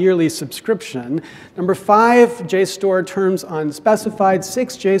 $99.95 yearly subscription. Number 5, JSTOR, terms unspecified.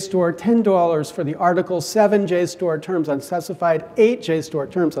 6, JSTOR, $10 for the article. 7, JSTOR, terms unspecified. 8, JSTOR,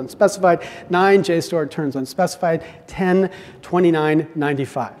 terms unspecified. 9, JSTOR, terms unspecified. 10,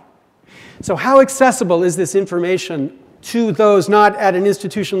 $29.95. So how accessible is this information to those not at an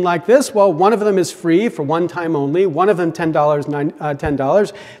institution like this? Well, one of them is free for one time only. One of them,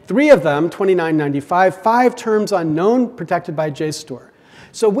 $10. 3 of them, $29.95. 5 terms unknown, protected by JSTOR.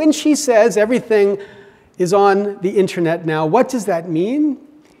 So when she says everything is on the internet now, what does that mean?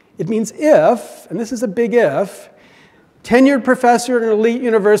 It means if, and this is a big if, tenured professor at an elite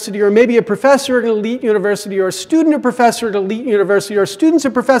university, or maybe a professor at an elite university, or a student or professor at an elite university, or students or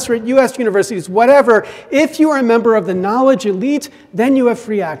professor at US universities, whatever, if you are a member of the knowledge elite, then you have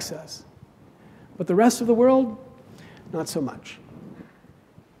free access. But the rest of the world, not so much.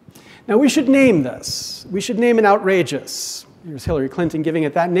 Now we should name this. We should name it outrageous. Here's Hillary Clinton giving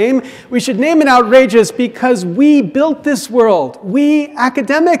it that name. We should name it outrageous because we built this world. We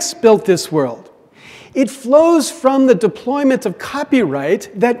academics built this world. It flows from the deployment of copyright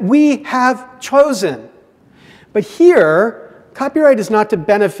that we have chosen. But here, copyright is not to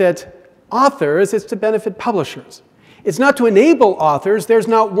benefit authors, it's to benefit publishers. It's not to enable authors. There's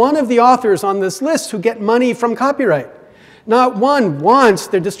not one of the authors on this list who get money from copyright. Not one wants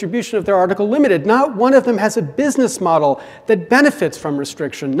their distribution of their article limited. Not one of them has a business model that benefits from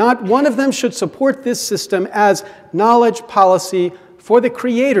restriction. Not one of them should support this system as knowledge policy for the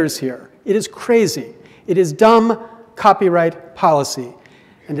creators here. It is crazy. It is dumb copyright policy.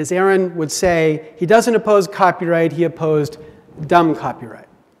 And as Aaron would say, he doesn't oppose copyright, he opposed dumb copyright.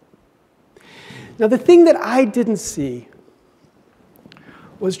 Now, the thing that I didn't see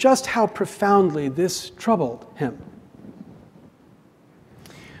was just how profoundly this troubled him.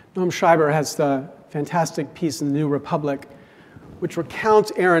 Noam Schreiber has the fantastic piece in the New Republic, which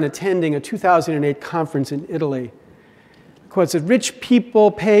recounts Aaron attending a 2008 conference in Italy. Quotes that rich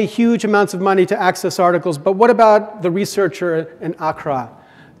people pay huge amounts of money to access articles, but what about the researcher in Accra,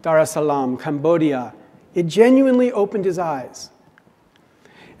 Dar es Salaam, Cambodia? It genuinely opened his eyes.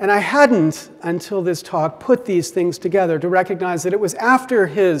 And I hadn't, until this talk, put these things together to recognize that it was after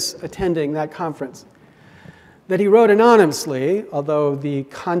his attending that conference that he wrote anonymously, although the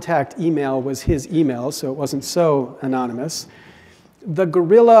contact email was his email, so it wasn't so anonymous, the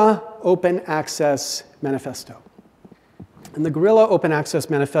Guerrilla Open Access Manifesto. And the Guerrilla Open Access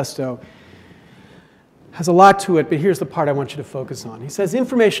Manifesto has a lot to it, but here's the part I want you to focus on. He says,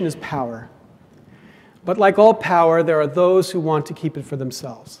 information is power. But like all power, there are those who want to keep it for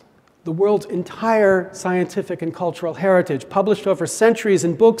themselves. The world's entire scientific and cultural heritage, published over centuries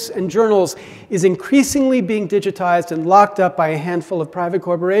in books and journals, is increasingly being digitized and locked up by a handful of private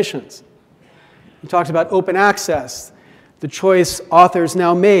corporations. He talked about open access, the choice authors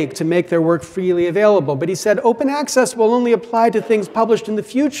now make to make their work freely available. But he said open access will only apply to things published in the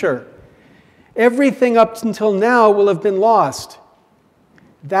future. Everything up until now will have been lost.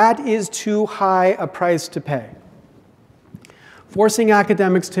 That is too high a price to pay. Forcing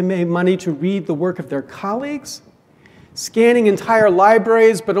academics to make money to read the work of their colleagues, scanning entire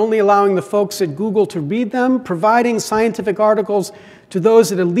libraries but only allowing the folks at Google to read them, providing scientific articles to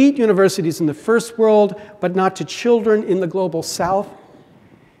those at elite universities in the first world, but not to children in the global south.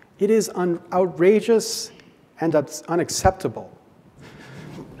 It is outrageous and unacceptable.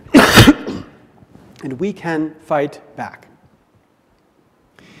 And we can fight back.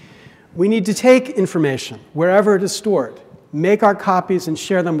 We need to take information, wherever it is stored, make our copies and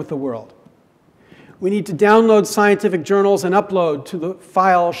share them with the world. We need to download scientific journals and upload to the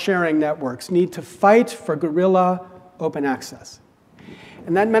file sharing networks. We need to fight for guerrilla open access.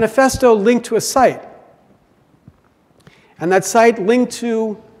 And that manifesto linked to a site. And that site linked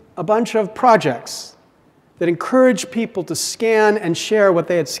to a bunch of projects that encourage people to scan and share what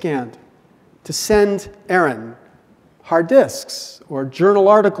they had scanned, to send Aaron hard disks or journal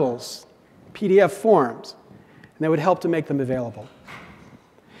articles, PDF forms, and that would help to make them available.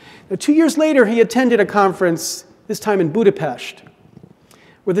 Now, 2 years later, he attended a conference, this time in Budapest,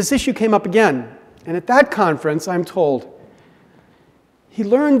 where this issue came up again. And at that conference, I'm told, he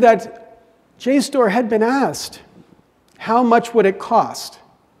learned that JSTOR had been asked, how much would it cost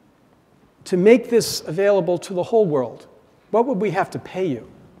to make this available to the whole world? What would we have to pay you?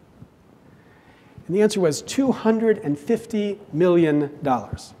 And the answer was $250 million.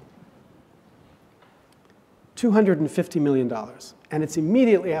 $250 million. And it's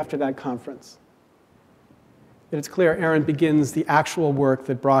immediately after that conference that it's clear Aaron begins the actual work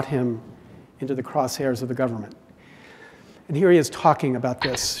that brought him into the crosshairs of the government. And here he is talking about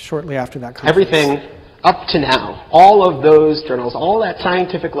this shortly after that conference. Everything up to now, all of those journals, all that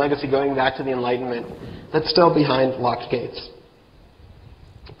scientific legacy going back to the Enlightenment, that's still behind locked gates.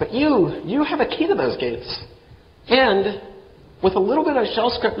 But you have a key to those gates. And with a little bit of shell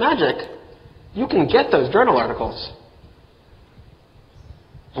script magic, you can get those journal articles.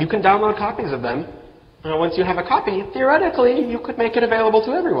 You can download copies of them. And once you have a copy, theoretically, you could make it available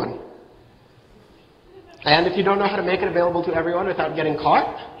to everyone. And if you don't know how to make it available to everyone without getting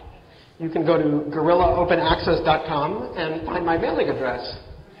caught, you can go to GorillaOpenAccess.com and find my mailing address.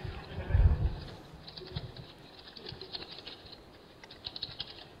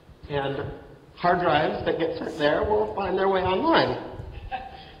 And hard drives that get sent there will find their way online.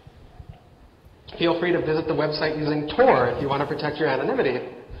 Feel free to visit the website using Tor if you want to protect your anonymity.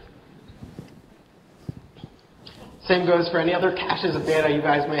 Same goes for any other caches of data you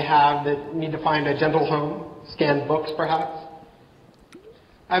guys may have that need to find a gentle home, scanned books perhaps.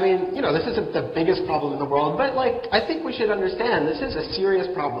 I mean, this isn't the biggest problem in the world, but I think we should understand this is a serious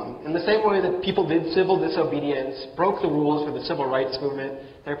problem. In the same way that people did civil disobedience, broke the rules for the civil rights movement,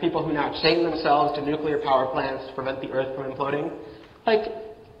 there are people who now chain themselves to nuclear power plants to prevent the Earth from imploding.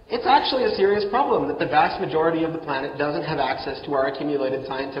 It's actually a serious problem that the vast majority of the planet doesn't have access to our accumulated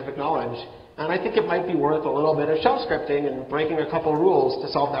scientific knowledge. And I think it might be worth a little bit of shell scripting and breaking a couple rules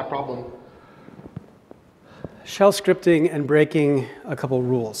to solve that problem. Shell scripting and breaking a couple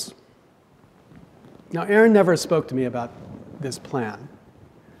rules. Now, Aaron never spoke to me about this plan,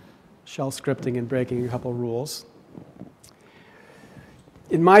 shell scripting and breaking a couple rules.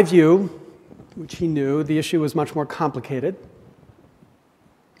 In my view, which he knew, the issue was much more complicated.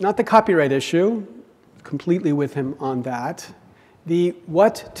 Not the copyright issue, completely with him on that. The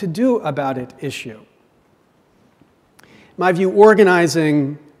what to do about it issue. In my view,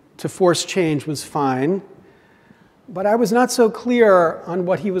 organizing to force change was fine, but I was not so clear on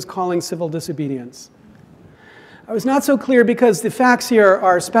what he was calling civil disobedience. I was not so clear because the facts here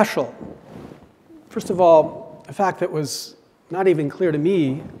are special. First of all, a fact that was not even clear to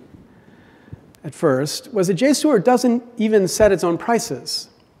me at first was that JSTOR doesn't even set its own prices.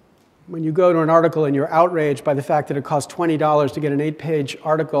 When you go to an article and you're outraged by the fact that it costs $20 to get an 8-page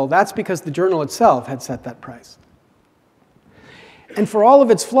article, that's because the journal itself had set that price. And for all of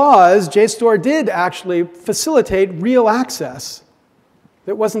its flaws, JSTOR did actually facilitate real access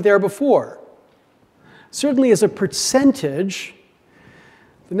that wasn't there before. Certainly as a percentage,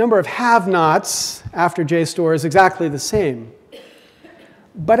 the number of have-nots after JSTOR is exactly the same.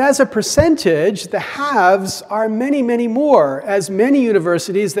 But as a percentage, the haves are many, many more, as many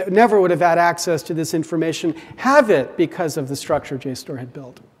universities that never would have had access to this information have it because of the structure JSTOR had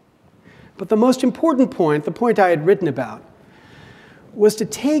built. But the most important point, the point I had written about, was to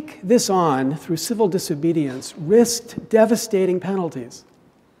take this on through civil disobedience risked devastating penalties.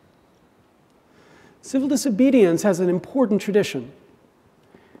 Civil disobedience has an important tradition.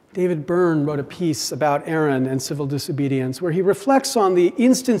 David Byrne wrote a piece about Aaron and civil disobedience where he reflects on the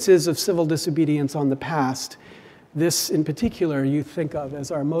instances of civil disobedience on the past. This, in particular, you think of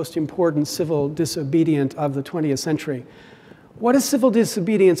as our most important civil disobedient of the 20th century. What is civil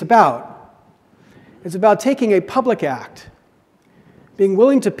disobedience about? It's about taking a public act, being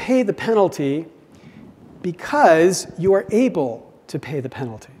willing to pay the penalty because you are able to pay the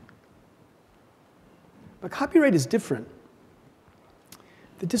penalty. But copyright is different.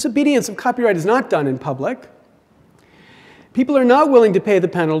 The disobedience of copyright is not done in public. People are not willing to pay the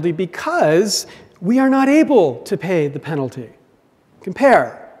penalty because we are not able to pay the penalty.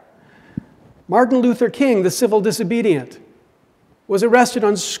 Compare. Martin Luther King, the civil disobedient, was arrested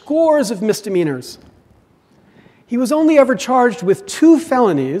on scores of misdemeanors. He was only ever charged with 2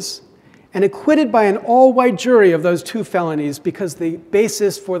 felonies and acquitted by an all-white jury of those 2 felonies because the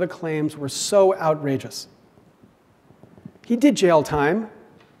basis for the claims were so outrageous. He did jail time,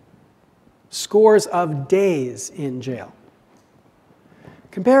 scores of days in jail.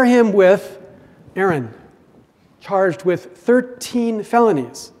 Compare him with Aaron, charged with 13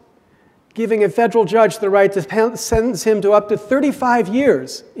 felonies, giving a federal judge the right to sentence him to up to 35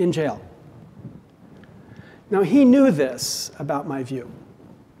 years in jail. Now, he knew this about my view.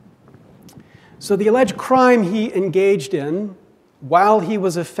 So the alleged crime he engaged in while he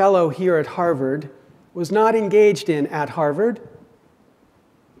was a fellow here at Harvard, was not engaged in at Harvard.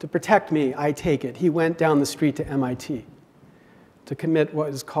 To protect me, I take it, he went down the street to MIT to commit what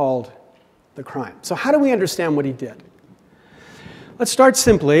is called the crime. So how do we understand what he did? Let's start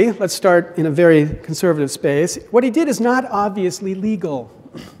simply. Let's start in a very conservative space. What he did is not obviously legal.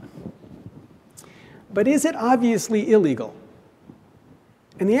 But is it obviously illegal?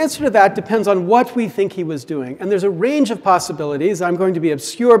 And the answer to that depends on what we think he was doing. And there's a range of possibilities. I'm going to be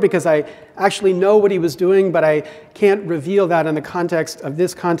obscure because I actually know what he was doing, but I can't reveal that in the context of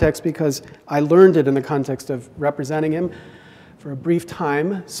this context because I learned it in the context of representing him for a brief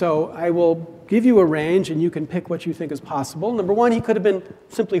time. So I will give you a range, and you can pick what you think is possible. Number one, he could have been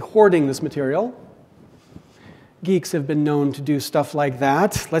simply hoarding this material. Geeks have been known to do stuff like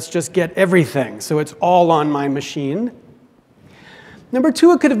that. Let's just get everything, so it's all on my machine. Number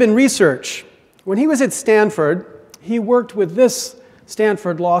two, it could have been research. When he was at Stanford, he worked with this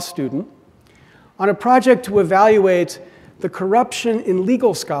Stanford law student on a project to evaluate the corruption in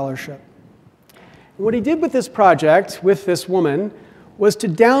legal scholarship. And what he did with this project, with this woman, was to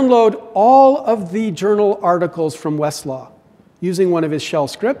download all of the journal articles from Westlaw using one of his shell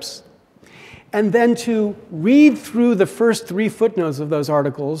scripts, and then to read through the first 3 footnotes of those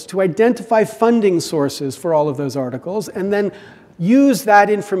articles to identify funding sources for all of those articles, and then use that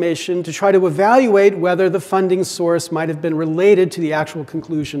information to try to evaluate whether the funding source might have been related to the actual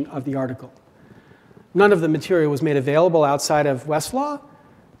conclusion of the article. None of the material was made available outside of Westlaw,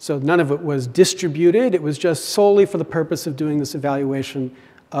 so none of it was distributed. It was just solely for the purpose of doing this evaluation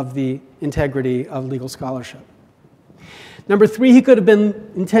of the integrity of legal scholarship. Number 3, he could have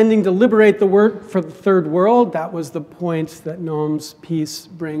been intending to liberate the work for the third world. That was the point that Noam's piece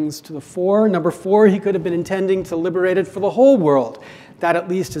brings to the fore. Number 4, he could have been intending to liberate it for the whole world. That, at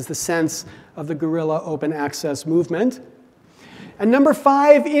least, is the sense of the guerrilla open access movement. And number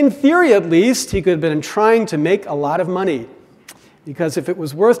 5, in theory at least, he could have been trying to make a lot of money. Because if it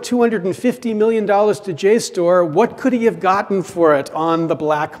was worth $250 million to JSTOR, what could he have gotten for it on the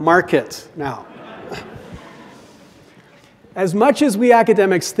black market now? As much as we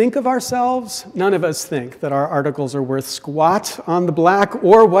academics think of ourselves, none of us think that our articles are worth squat on the black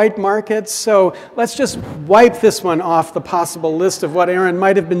or white markets. So let's just wipe this one off the possible list of what Aaron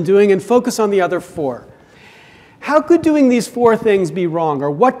might have been doing and focus on the other 4. How could doing these 4 things be wrong, or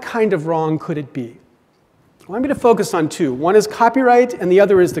what kind of wrong could it be? Well, I'm going to focus on 2. One is copyright, and the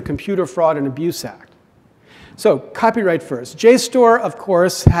other is the Computer Fraud and Abuse Act. So, copyright first. JSTOR, of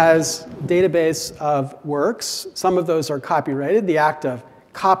course, has a database of works. Some of those are copyrighted. The act of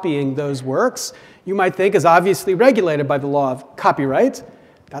copying those works, you might think, is obviously regulated by the law of copyright.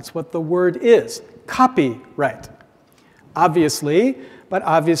 That's what the word is, copyright. Obviously, but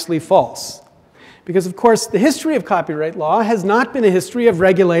obviously false. Because, of course, the history of copyright law has not been a history of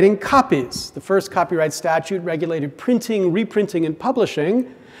regulating copies. The first copyright statute regulated printing, reprinting, and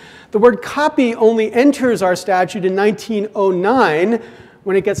publishing. The word copy only enters our statute in 1909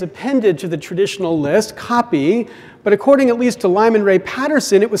 when it gets appended to the traditional list, copy. But according at least to Lyman Ray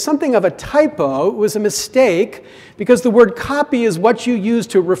Patterson, it was something of a typo. It was a mistake because the word copy is what you use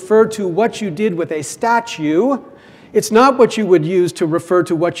to refer to what you did with a statue. It's not what you would use to refer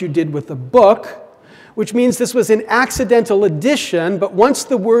to what you did with a book, which means this was an accidental addition, but once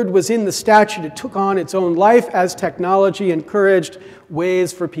the word was in the statute, it took on its own life as technology encouraged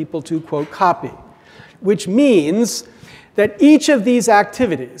ways for people to, quote, copy. Which means that each of these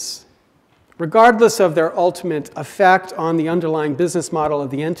activities, regardless of their ultimate effect on the underlying business model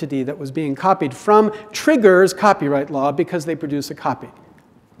of the entity that was being copied from, triggers copyright law because they produce a copy.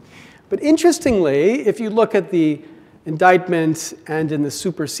 But interestingly, if you look at the indictment and in the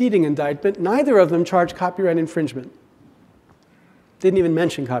superseding indictment, neither of them charged copyright infringement. Didn't even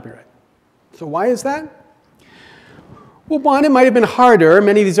mention copyright. So why is that? Well, one, it might have been harder.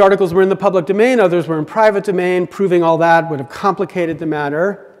 Many of these articles were in the public domain, others were in private domain. Proving all that would have complicated the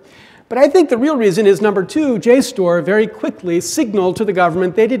matter. But I think the real reason is, number 2, JSTOR very quickly signaled to the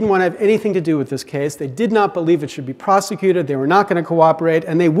government they didn't want to have anything to do with this case. They did not believe it should be prosecuted. They were not going to cooperate,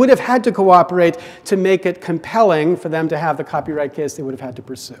 and they would have had to cooperate to make it compelling for them to have the copyright case they would have had to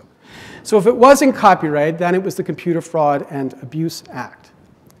pursue. So if it wasn't copyright, then it was the Computer Fraud and Abuse Act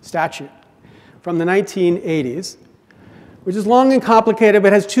statute from the 1980s, which is long and complicated,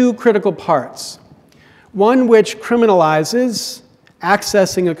 but has 2 critical parts. One which criminalizes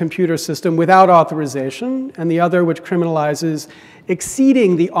accessing a computer system without authorization, and the other which criminalizes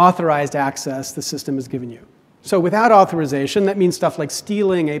exceeding the authorized access the system has given you. So without authorization, that means stuff like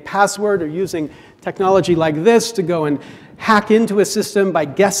stealing a password or using technology like this to go and hack into a system by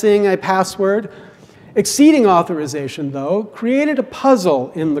guessing a password. Exceeding authorization, though, created a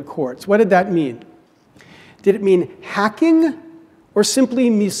puzzle in the courts. What did that mean? Did it mean hacking or simply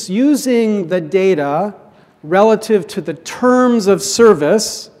misusing the data relative to the terms of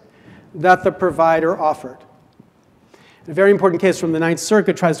service that the provider offered? A very important case from the Ninth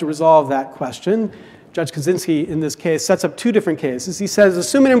Circuit tries to resolve that question. Judge Kaczynski, in this case, sets up two different cases. He says,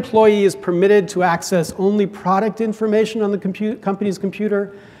 assume an employee is permitted to access only product information on the company's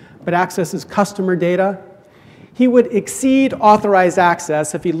computer, but accesses customer data. He would exceed authorized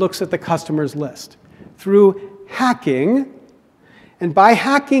access if he looks at the customer's list through hacking. And by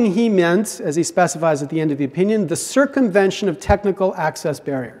hacking, he meant, as he specifies at the end of the opinion, the circumvention of technical access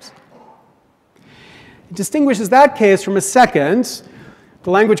barriers. He distinguishes that case from a second. The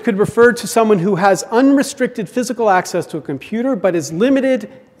language could refer to someone who has unrestricted physical access to a computer, but is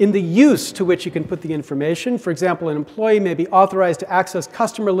limited in the use to which he can put the information. For example, an employee may be authorized to access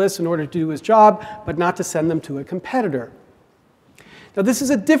customer lists in order to do his job, but not to send them to a competitor. Now, this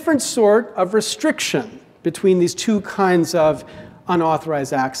is a different sort of restriction between these two kinds of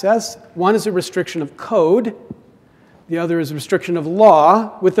unauthorized access. One is a restriction of code. The other is a restriction of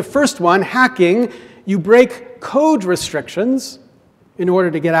law. With the first one, hacking, you break code restrictions in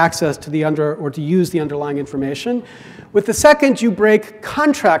order to get access to the or to use the underlying information. With the second, you break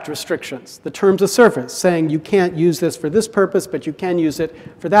contract restrictions, the terms of service, saying you can't use this for this purpose, but you can use it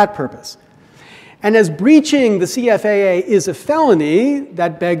for that purpose. And as breaching the CFAA is a felony,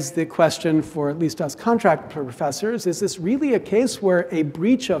 that begs the question for at least us contract professors, is this really a case where a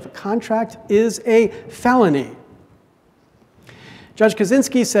breach of a contract is a felony? Judge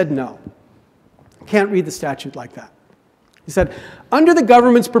Kaczynski said no. Can't read the statute like that. He said, under the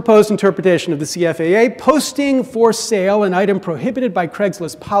government's proposed interpretation of the CFAA, posting for sale an item prohibited by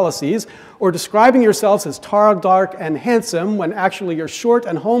Craigslist policies or describing yourselves as tall, dark, and handsome when actually you're short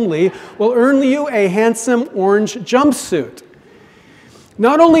and homely will earn you a handsome orange jumpsuit.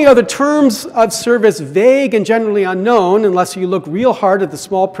 Not only are the terms of service vague and generally unknown unless you look real hard at the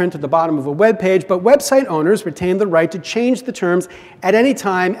small print at the bottom of a web page, but website owners retain the right to change the terms at any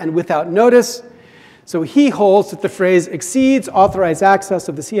time and without notice. So he holds that the phrase exceeds authorized access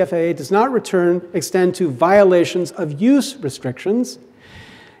of the CFAA does not extend to violations of use restrictions.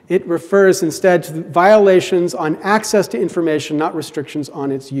 It refers instead to violations on access to information, not restrictions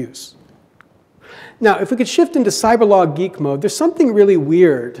on its use. Now, if we could shift into cyberlaw geek mode, there's something really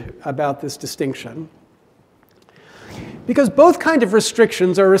weird about this distinction. Because both kinds of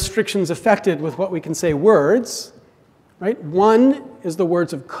restrictions are restrictions affected with what we can say words, right? One is the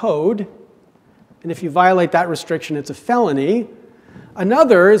words of code. And if you violate that restriction, it's a felony.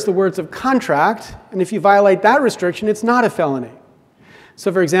 Another is the words of contract, and if you violate that restriction, it's not a felony.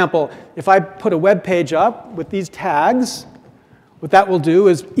 So for example, if I put a web page up with these tags, what that will do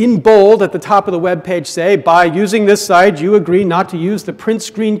is, in bold at the top of the web page, say, by using this site, you agree not to use the print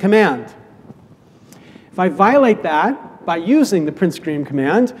screen command. If I violate that by using the print screen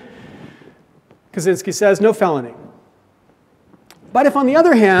command, Kaczynski says, no felony. But if, on the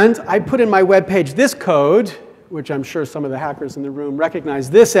other hand, I put in my web page this code, which I'm sure some of the hackers in the room recognize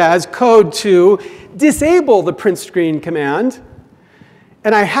this as code to disable the print screen command,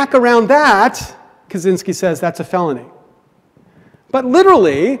 and I hack around that, Kaczynski says that's a felony. But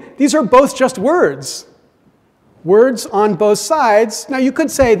literally, these are both just words. Words on both sides. Now, you could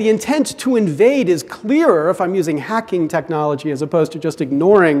say the intent to invade is clearer if I'm using hacking technology as opposed to just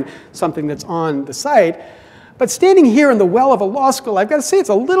ignoring something that's on the site. But standing here in the well of a law school, I've got to say it's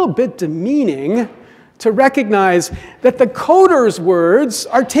a little bit demeaning to recognize that the coder's words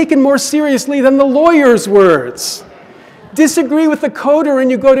are taken more seriously than the lawyer's words. Disagree with the coder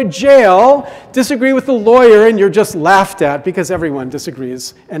and you go to jail. Disagree with the lawyer and you're just laughed at because everyone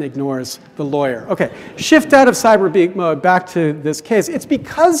disagrees and ignores the lawyer. Okay, shift out of cyber geek mode back to this case. It's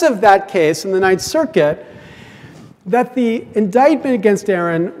because of that case in the Ninth Circuit that the indictment against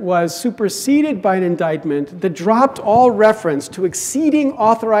Aaron was superseded by an indictment that dropped all reference to exceeding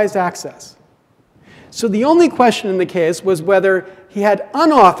authorized access. So the only question in the case was whether he had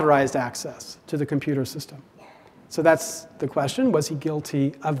unauthorized access to the computer system. So that's the question, was he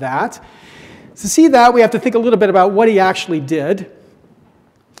guilty of that? To see that, we have to think a little bit about what he actually did.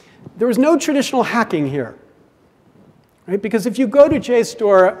 There was no traditional hacking here. Right? Because if you go to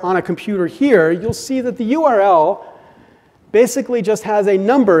JSTOR on a computer here, you'll see that the URL basically just has a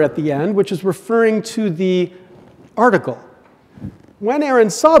number at the end, which is referring to the article. When Aaron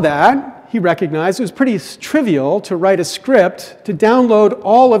saw that, he recognized it was pretty trivial to write a script to download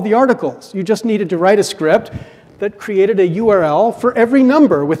all of the articles. You just needed to write a script that created a URL for every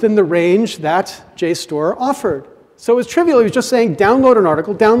number within the range that JSTOR offered. So it was trivial. He was just saying, download an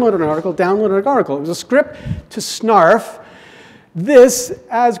article, download an article, download an article. It was a script to snarf this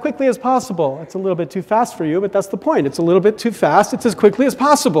as quickly as possible. It's a little bit too fast for you, but that's the point. It's a little bit too fast. It's as quickly as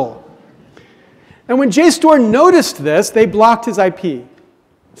possible. And when JSTOR noticed this, they blocked his IP.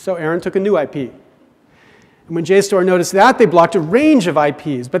 So Aaron took a new IP. And when JSTOR noticed that, they blocked a range of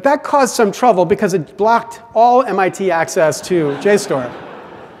IPs. But that caused some trouble because it blocked all MIT access to JSTOR.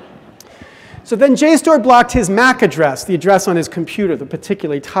 So then JSTOR blocked his MAC address, the address on his computer that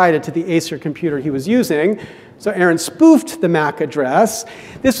particularly tied it to the Acer computer he was using. So Aaron spoofed the MAC address.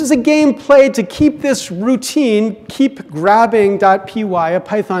 This was a game played to keep this routine, keep grabbing.py, a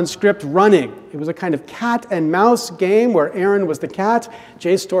Python script, running. It was a kind of cat and mouse game where Aaron was the cat,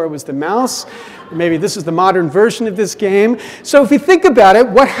 JSTOR was the mouse. Or maybe this is the modern version of this game. So if we think about it,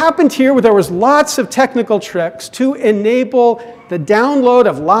 what happened here, there was lots of technical tricks to enable the download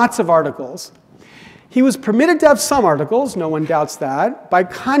of lots of articles. He was permitted to have some articles, no one doubts that. By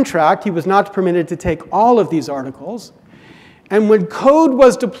contract, he was not permitted to take all of these articles. And when code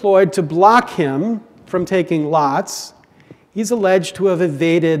was deployed to block him from taking lots, he's alleged to have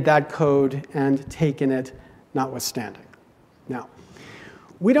evaded that code and taken it notwithstanding. Now,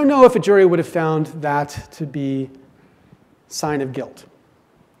 we don't know if a jury would have found that to be a sign of guilt.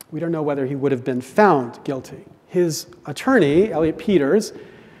 We don't know whether he would have been found guilty. His attorney, Elliot Peters,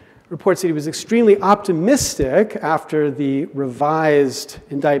 reports that he was extremely optimistic after the revised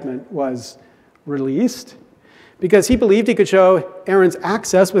indictment was released because he believed he could show Aaron's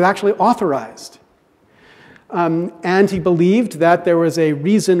access was actually authorized. And he believed that there was a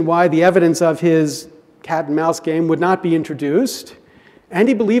reason why the evidence of his cat and mouse game would not be introduced, and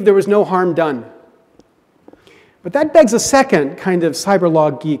he believed there was no harm done. But that begs a second kind of cyber law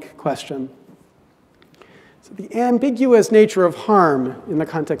geek question. So the ambiguous nature of harm in the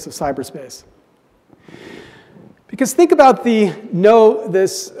context of cyberspace. Because think about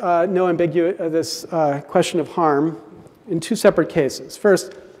this question of harm in two separate cases.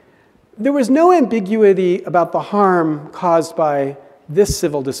 First, there was no ambiguity about the harm caused by this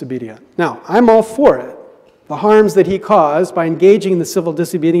civil disobedience. Now, I'm all for it. The harms that he caused by engaging in the civil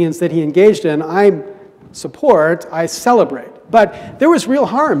disobedience that he engaged in, I support, I celebrate. But there was real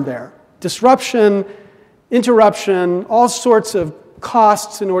harm there. Disruption, interruption, all sorts of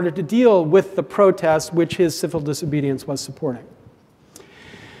costs in order to deal with the protest which his civil disobedience was supporting.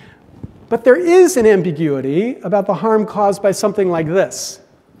 But there is an ambiguity about the harm caused by something like this.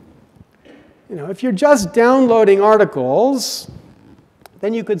 You know, if you're just downloading articles,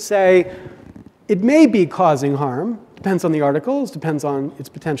 then you could say it may be causing harm. Depends on the articles, depends on its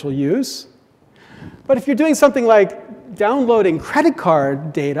potential use. But if you're doing something like downloading credit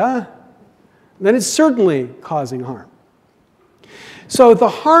card data, then it's certainly causing harm. So the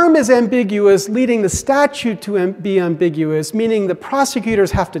harm is ambiguous, leading the statute to be ambiguous, meaning the prosecutors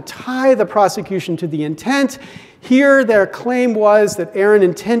have to tie the prosecution to the intent. Here, their claim was that Aaron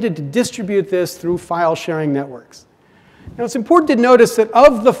intended to distribute this through file-sharing networks. Now, it's important to notice that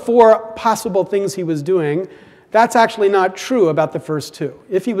of the four possible things he was doing, that's actually not true about the first two.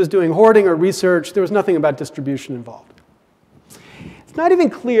 If he was doing hoarding or research, there was nothing about distribution involved. It's not even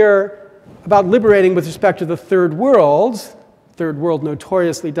clear about liberating with respect to the third world. Third world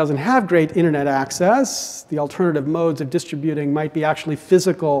notoriously doesn't have great internet access. The alternative modes of distributing might be actually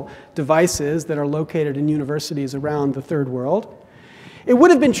physical devices that are located in universities around the third world. It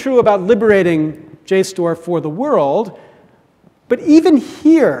would have been true about liberating JSTOR for the world, but even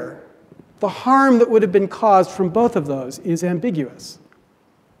here, the harm that would have been caused from both of those is ambiguous.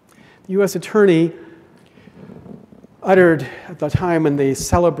 The US attorney uttered at the time when they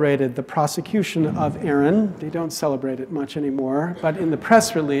celebrated the prosecution of Aaron, they don't celebrate it much anymore, but in the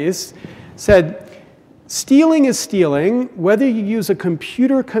press release said, stealing is stealing, whether you use a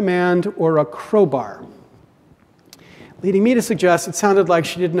computer command or a crowbar. Leading me to suggest it sounded like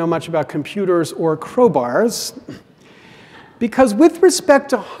she didn't know much about computers or crowbars, because with respect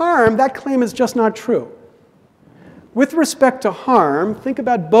to harm, that claim is just not true. With respect to harm, think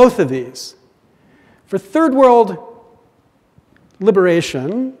about both of these. For third world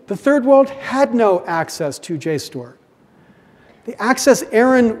liberation, the third world had no access to JSTOR. The access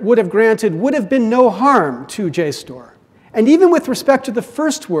Aaron would have granted would have been no harm to JSTOR. And even with respect to the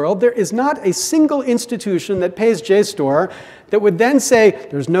first world, there is not a single institution that pays JSTOR that would then say,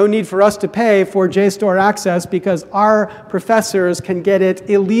 there's no need for us to pay for JSTOR access because our professors can get it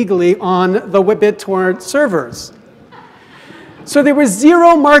illegally on the BitTorrent servers. So there was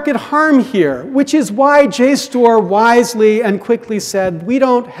zero market harm here, which is why JSTOR wisely and quickly said, we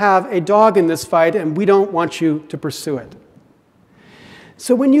don't have a dog in this fight and we don't want you to pursue it.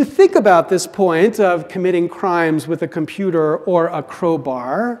 So when you think about this point of committing crimes with a computer or a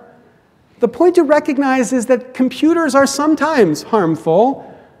crowbar, the point to recognize is that computers are sometimes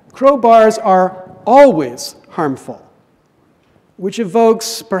harmful. Crowbars are always harmful, which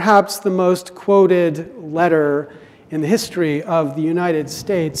evokes perhaps the most quoted letter in the history of the United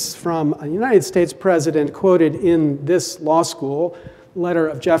States from a United States president quoted in this law school, letter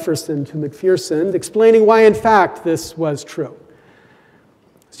of Jefferson to McPherson, explaining why, in fact, this was true.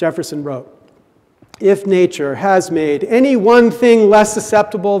 As Jefferson wrote, "If nature has made any one thing less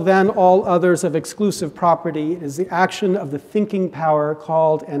susceptible than all others of exclusive property, it is the action of the thinking power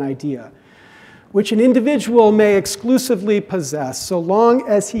called an idea, which an individual may exclusively possess, so long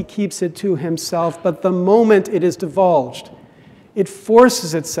as he keeps it to himself, but the moment it is divulged, it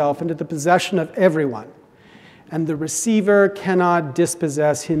forces itself into the possession of everyone, and the receiver cannot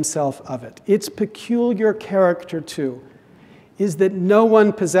dispossess himself of it. Its peculiar character, too, is that no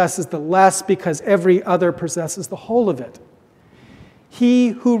one possesses the less because every other possesses the whole of it. He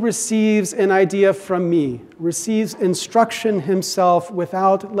who receives an idea from me receives instruction himself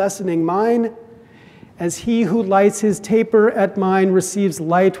without lessening mine, as he who lights his taper at mine receives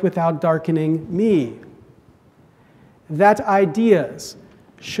light without darkening me. That ideas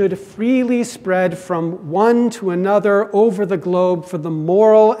should freely spread from one to another over the globe for the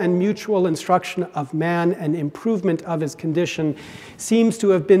moral and mutual instruction of man and improvement of his condition seems to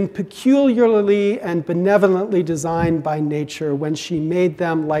have been peculiarly and benevolently designed by nature when she made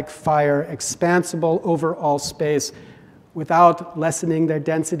them like fire, expansible over all space without lessening their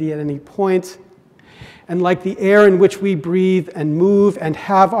density at any point, and like the air in which we breathe and move and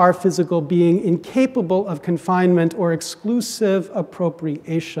have our physical being, incapable of confinement or exclusive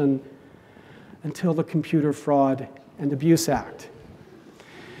appropriation until the Computer Fraud and Abuse Act.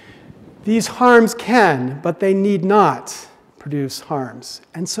 These harms can, but they need not, produce harms.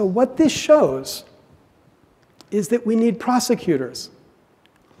 And so what this shows is that we need prosecutors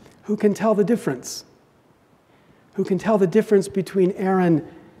who can tell the difference, between Aaron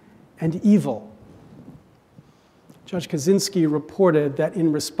and evil. Judge Kaczynski reported that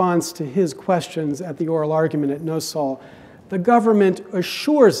in response to his questions at the oral argument at Nosal, the government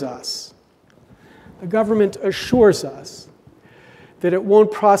assures us that it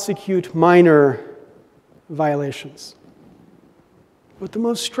won't prosecute minor violations. But the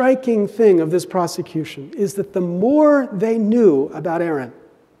most striking thing of this prosecution is that the more they knew about Aaron,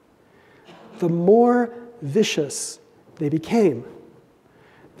 the more vicious they became.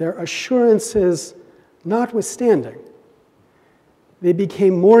 Their assurances notwithstanding, they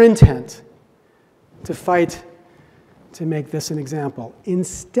became more intent to fight to make this an example.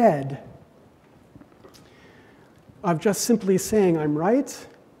 Instead of just simply saying, I'm right,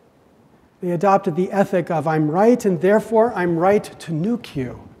 they adopted the ethic of I'm right and therefore I'm right to nuke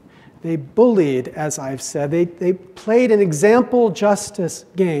you. They bullied, as I've said. They played an example justice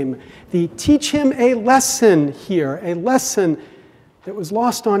game. They teach him a lesson here, a lesson that was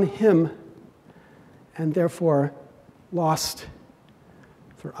lost on him and therefore lost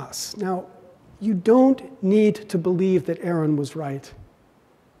for us. Now, you don't need to believe that Aaron was right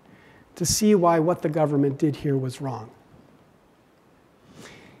to see why what the government did here was wrong.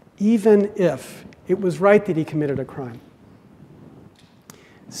 Even if it was right that he committed a crime.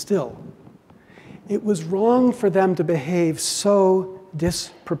 Still, it was wrong for them to behave so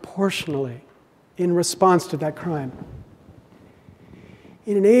disproportionately in response to that crime.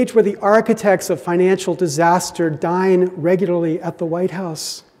 In an age where the architects of financial disaster dine regularly at the White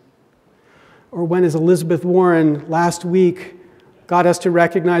House, or when, as Elizabeth Warren last week got us to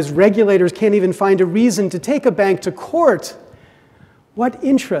recognize, regulators can't even find a reason to take a bank to court, what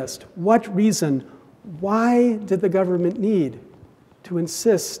interest, what reason, why did the government need to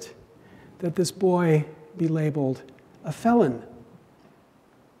insist that this boy be labeled a felon?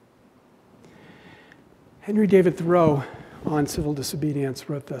 Henry David Thoreau, on civil disobedience,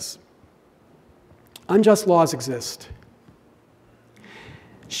 wrote this: "Unjust laws exist.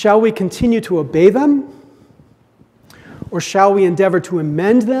 Shall we continue to obey them? Or shall we endeavor to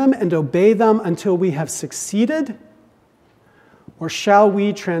amend them and obey them until we have succeeded? Or shall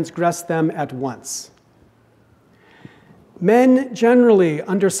we transgress them at once? Men generally,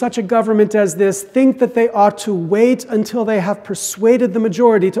 under such a government as this, think that they ought to wait until they have persuaded the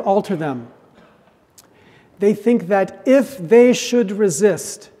majority to alter them. They think that if they should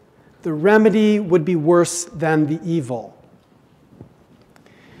resist, the remedy would be worse than the evil.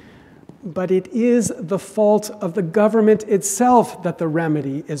 But it is the fault of the government itself that the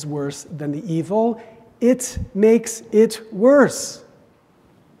remedy is worse than the evil. It makes it worse.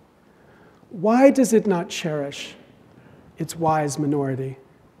 Why does it not cherish its wise minority?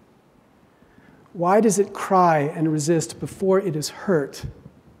 Why does it cry and resist before it is hurt?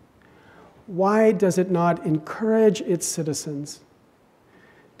 Why does it not encourage its citizens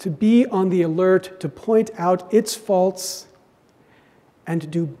to be on the alert to point out its faults and to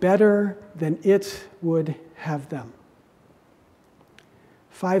do better than it would have them?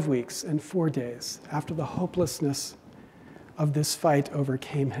 5 weeks and 4 days after the hopelessness of this fight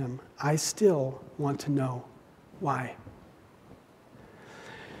overcame him, I still want to know why.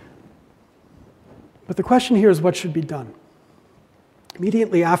 But the question here is, what should be done?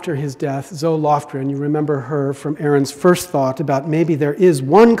 Immediately after his death, Zoe Lofgren, you remember her from Aaron's first thought about maybe there is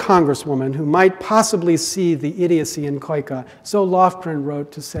one congresswoman who might possibly see the idiocy in COICA. Zoe Lofgren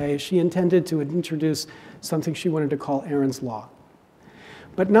wrote to say she intended to introduce something she wanted to call Aaron's Law.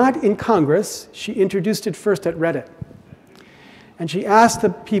 But not in Congress. She introduced it first at Reddit. And she asked the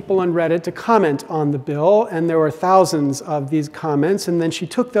people on Reddit to comment on the bill, and there were thousands of these comments, and then she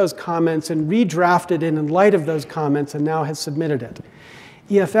took those comments and redrafted it in light of those comments and now has submitted it.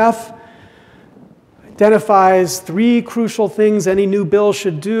 EFF identifies 3 crucial things any new bill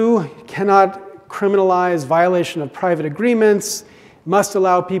should do. It cannot criminalize violation of private agreements, must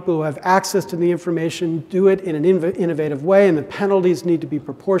allow people who have access to the information do it in an innovative way, and the penalties need to be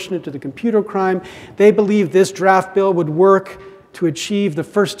proportionate to the computer crime. They believe this draft bill would work to achieve the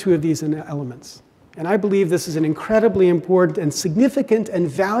first 2 of these elements. And I believe this is an incredibly important and significant and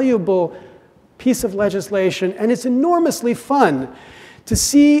valuable piece of legislation, and it's enormously fun to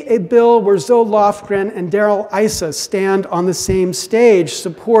see a bill where Zoe Lofgren and Darrell Issa stand on the same stage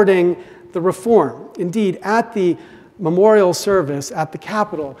supporting the reform. Indeed, at the memorial service at the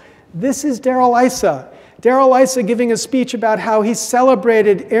Capitol, this is Darrell Issa. Darrell Issa giving a speech about how he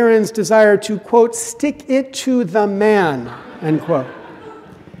celebrated Aaron's desire to, quote, stick it to the man, end quote.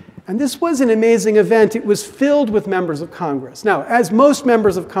 And this was an amazing event. It was filled with members of Congress. Now, as most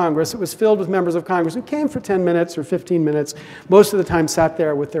members of Congress, it was filled with members of Congress who came for 10 minutes or 15 minutes, most of the time sat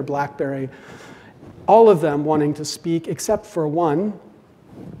there with their BlackBerry, all of them wanting to speak except for one,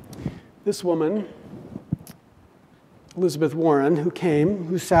 this woman, Elizabeth Warren,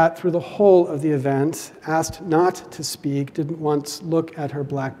 who sat through the whole of the event, asked not to speak, didn't once look at her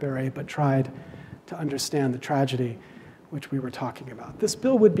BlackBerry, but tried to understand the tragedy which we were talking about. This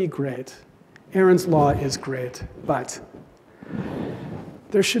bill would be great. Aaron's Law is great, but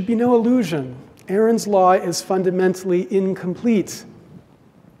there should be no illusion. Aaron's Law is fundamentally incomplete.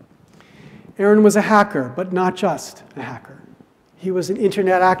 Aaron was a hacker, but not just a hacker. He was an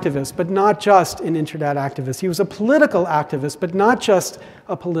internet activist, but not just an internet activist. He was a political activist, but not just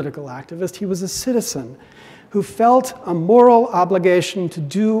a political activist. He was a citizen who felt a moral obligation to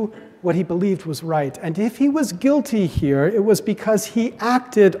do what he believed was right. And if he was guilty here, it was because he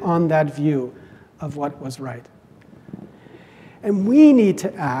acted on that view of what was right. And we need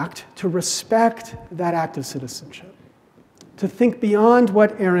to act to respect that act of citizenship, to think beyond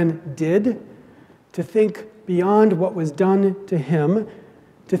what Aaron did, to think beyond what was done to him,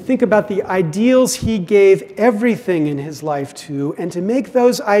 to think about the ideals he gave everything in his life to, and to make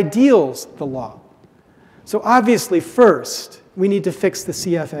those ideals the law. So obviously, first, we need to fix the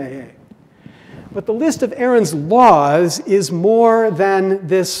CFAA. But the list of Aaron's laws is more than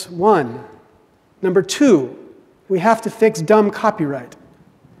this one. Number 2, we have to fix dumb copyright.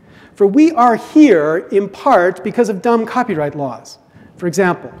 For we are here in part because of dumb copyright laws. For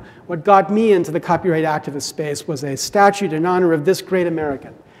example, what got me into the copyright activist space was a statute in honor of this great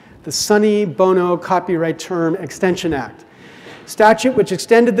American, the Sonny Bono Copyright Term Extension Act. Statute which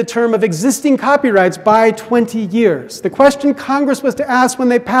extended the term of existing copyrights by 20 years. The question Congress was to ask when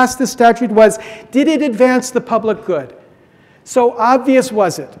they passed this statute was, did it advance the public good? So obvious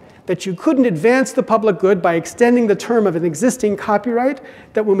was it that you couldn't advance the public good by extending the term of an existing copyright,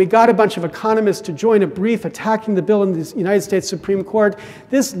 that when we got a bunch of economists to join a brief attacking the bill in the United States Supreme Court,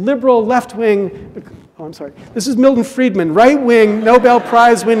 this liberal left-wing, this is Milton Friedman, right-wing Nobel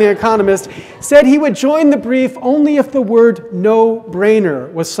Prize-winning economist, said he would join the brief only if the word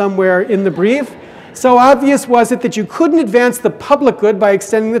no-brainer was somewhere in the brief. So obvious was it that you couldn't advance the public good by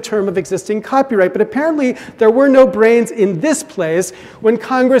extending the term of existing copyright. But apparently there were no brains in this place when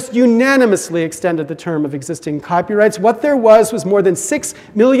Congress unanimously extended the term of existing copyrights. What there was more than $6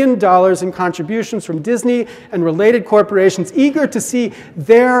 million in contributions from Disney and related corporations eager to see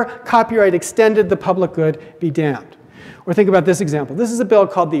their copyright extended, the public good be damned. Or think about this example. This is a bill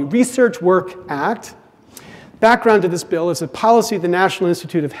called the Research Work Act. Background to this bill is a policy of the National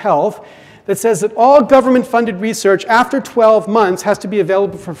Institute of Health that says that all government-funded research after 12 months has to be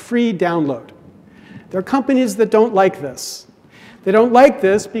available for free download. There are companies that don't like this. They don't like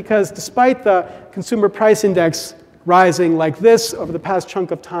this because despite the consumer price index rising like this over the past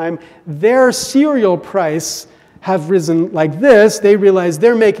chunk of time. Their cereal price have risen like this. They realize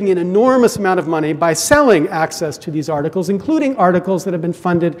they're making an enormous amount of money by selling access to these articles, including articles that have been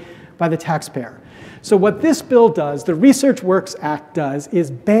funded by the taxpayer. So what this bill does, the Research Works Act does,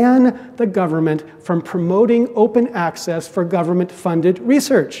 is ban the government from promoting open access for government-funded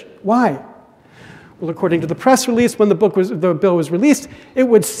research. Why? Well, according to the press release, when the bill was released, it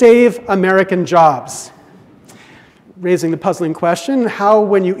would save American jobs. Raising the puzzling question, how,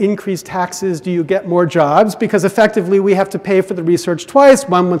 when you increase taxes, do you get more jobs? Because effectively, we have to pay for the research twice,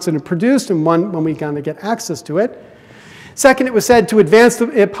 one once it's produced and one when we're going to get access to it. Second, it was said to advance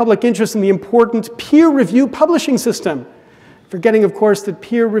the public interest in the important peer review publishing system. Forgetting, of course, that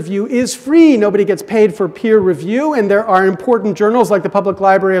peer review is free. Nobody gets paid for peer review, and there are important journals like the Public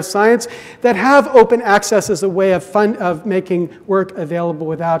Library of Science that have open access as a way of making work available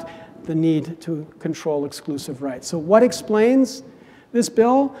without the need to control exclusive rights. So what explains this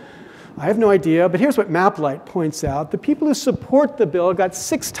bill? I have no idea, but here's what MapLight points out. The people who support the bill got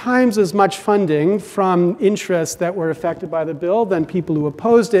 6 times as much funding from interests that were affected by the bill than people who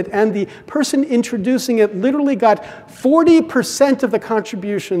opposed it, and the person introducing it literally got 40% of the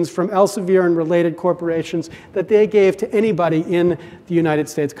contributions from Elsevier and related corporations that they gave to anybody in the United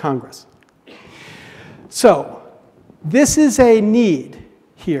States Congress. So this is a need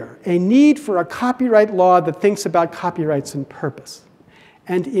here, a need for a copyright law that thinks about copyrights and purpose.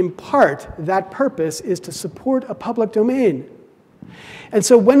 And in part, that purpose is to support a public domain. And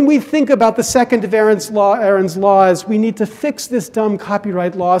so when we think about the second of Aaron's laws, we need to fix this dumb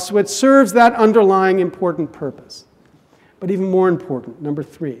copyright law so it serves that underlying important purpose. But even more important, number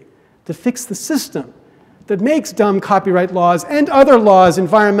 3, to fix the system that makes dumb copyright laws and other laws,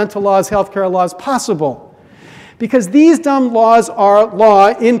 environmental laws, healthcare laws, possible. Because these dumb laws are law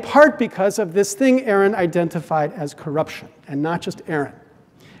in part because of this thing Aaron identified as corruption, and not just Aaron.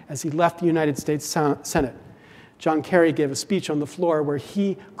 As he left the United States Senate, John Kerry gave a speech on the floor where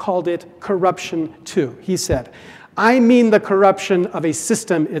he called it corruption too. He said, "I mean the corruption of a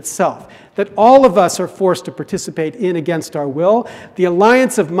system itself, that all of us are forced to participate in against our will, the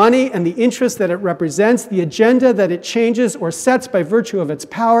alliance of money and the interest that it represents, the agenda that it changes or sets by virtue of its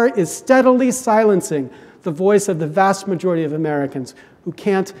power is steadily silencing the voice of the vast majority of Americans who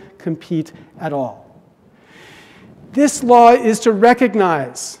can't compete at all." This law is to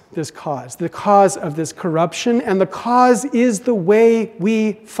recognize this cause, the cause of this corruption, and the cause is the way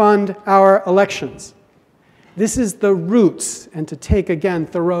we fund our elections. This is the roots, and to take again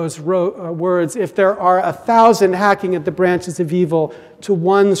Thoreau's words, if there are 1,000 hacking at the branches of evil to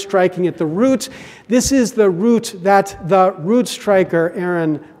one striking at the root, this is the root that the root striker,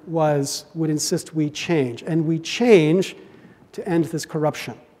 Aaron, would insist we change. And we change to end this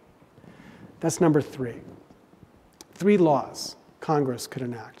corruption. That's number 3. 3 laws Congress could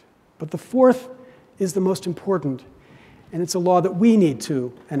enact. But the 4th is the most important, and it's a law that we need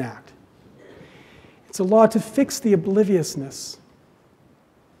to enact. It's a law to fix the obliviousness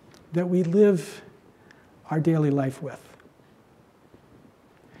that we live our daily life with.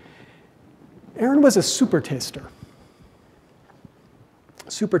 Aaron was a super taster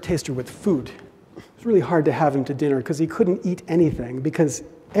with food. It was really hard to have him to dinner because he couldn't eat anything because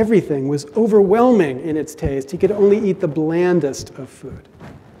everything was overwhelming in its taste. He could only eat the blandest of food.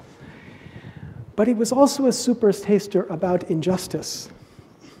 But he was also a super taster about injustice.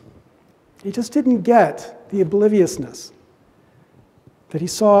 He just didn't get the obliviousness that he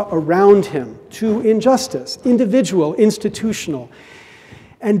saw around him to injustice, individual, institutional.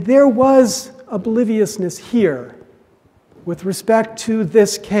 And there was obliviousness here with respect to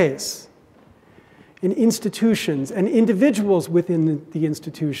this case. In institutions and individuals within the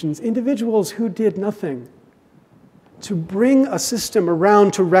institutions, individuals who did nothing to bring a system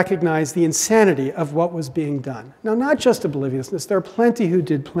around to recognize the insanity of what was being done. Now, not just obliviousness, there are plenty who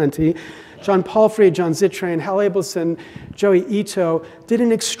did plenty. John Palfrey, John Zittrain, Hal Abelson, Joey Ito did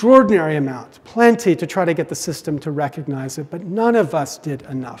an extraordinary amount, plenty to try to get the system to recognize it, but none of us did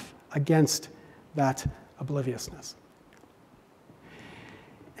enough against that obliviousness.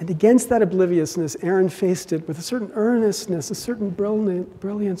 And against that obliviousness, Aaron faced it with a certain earnestness, a certain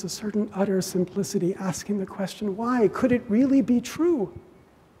brilliance, a certain utter simplicity, asking the question, why? Could it really be true?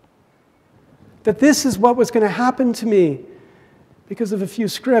 That this is what was going to happen to me because of a few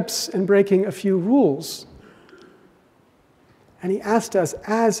scripts and breaking a few rules. And he asked us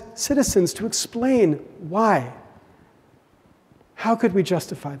as citizens to explain why. How could we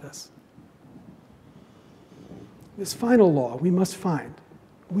justify this? This final law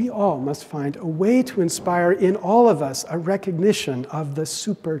we all must find a way to inspire in all of us a recognition of the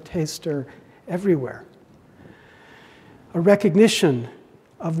super taster everywhere. a recognition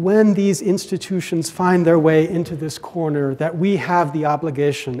of when these institutions find their way into this corner, that we have the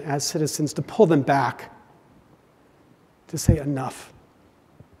obligation as citizens to pull them back, to say enough.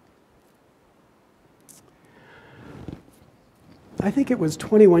 I think it was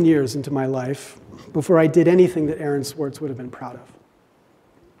 21 years into my life before I did anything that Aaron Swartz would have been proud of.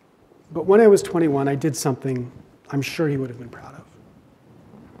 But when I was 21, I did something I'm sure he would have been proud of.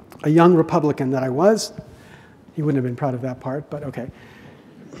 A young Republican that I was, he wouldn't have been proud of that part, but okay.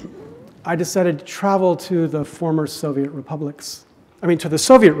 I decided to travel to the former Soviet republics, to the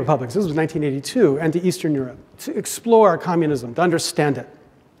Soviet republics, this was 1982, and to Eastern Europe, to explore communism, to understand it.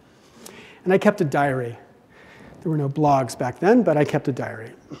 And I kept a diary. There were no blogs back then, but I kept a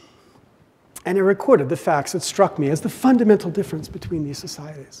diary. And I recorded the facts that struck me as the fundamental difference between these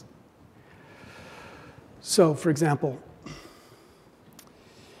societies. So, for example,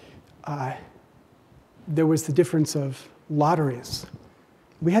 there was the difference of lotteries.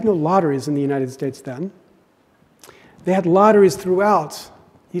 We had no lotteries in the United States then. They had lotteries throughout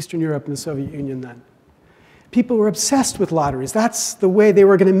Eastern Europe and the Soviet Union then. People were obsessed with lotteries. That's the way they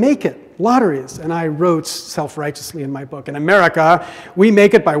were going to make it, lotteries. And I wrote self-righteously in my book, in America, we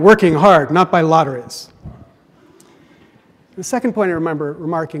make it by working hard, not by lotteries. The second point I remember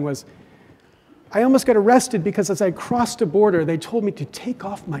remarking was, I almost got arrested because as I crossed a border, they told me to take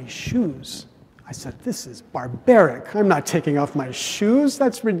off my shoes. I said, this is barbaric. I'm not taking off my shoes.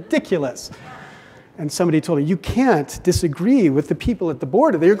 That's ridiculous. And somebody told me, you can't disagree with the people at the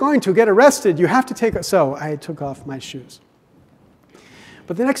border. They're going to get arrested. You have to take it. So I took off my shoes.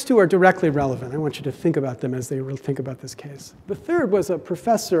 But the next two are directly relevant. I want you to think about them as they think about this case. The third was a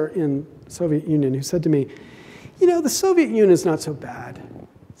professor in the Soviet Union who said to me, you know, the Soviet Union is not so bad.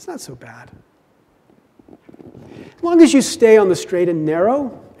 It's not so bad. As long as you stay on the straight and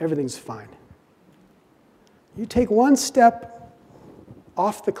narrow, everything's fine. You take one step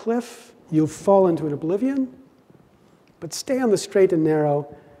off the cliff, you'll fall into an oblivion, but stay on the straight and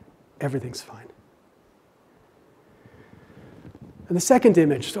narrow, everything's fine. And the second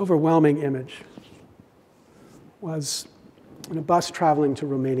image, this overwhelming image, was in a bus traveling to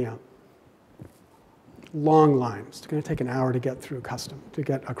Romania. Long lines. It's going to take an hour to get through custom, to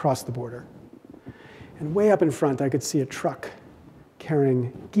get across the border. And way up in front, I could see a truck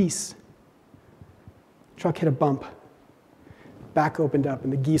carrying geese. The truck hit a bump. Back opened up,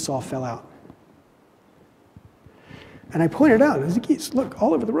 and the geese all fell out. And I pointed out, there's geese, look,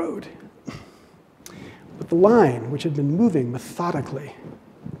 all over the road. But the line, which had been moving methodically,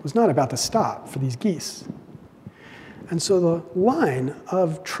 was not about to stop for these geese. And so the line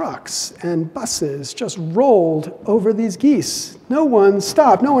of trucks and buses just rolled over these geese. No one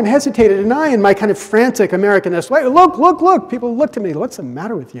stopped. No one hesitated. And I, in my kind of frantic Americanist way, look, look, look. People looked at me. What's the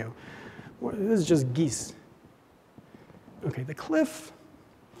matter with you? This is just geese. Okay, the cliff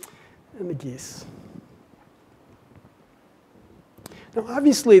and the geese. Now,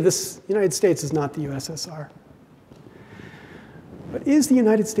 obviously, this United States is not the USSR. But is the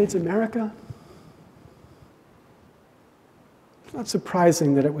United States America? It's not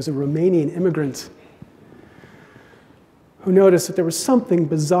surprising that it was a Romanian immigrant who noticed that there was something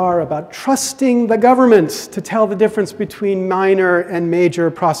bizarre about trusting the government to tell the difference between minor and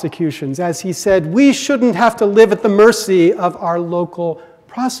major prosecutions. As he said, we shouldn't have to live at the mercy of our local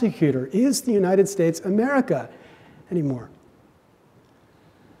prosecutor. Is the United States America anymore?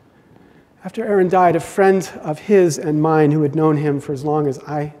 After Aaron died, a friend of his and mine who had known him for as long as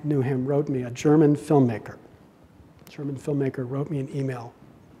I knew him wrote me, a German filmmaker. German filmmaker wrote me an email.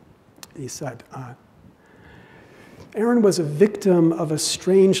 He said, Aaron was a victim of a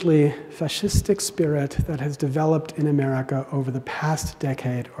strangely fascistic spirit that has developed in America over the past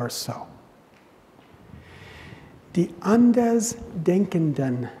decade or so. Die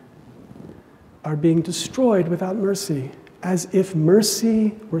Andersdenkenden are being destroyed without mercy, as if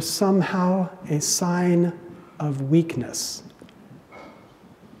mercy were somehow a sign of weakness.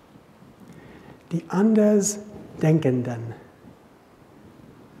 Die Andersdenkenden,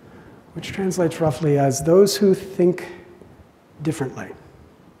 which translates roughly as those who think differently.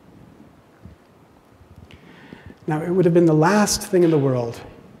 Now, it would have been the last thing in the world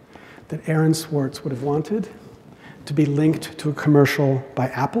that Aaron Swartz would have wanted to be linked to a commercial by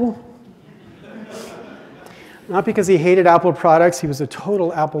Apple. Not because he hated Apple products, he was a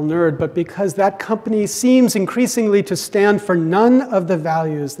total Apple nerd, but because that company seems increasingly to stand for none of the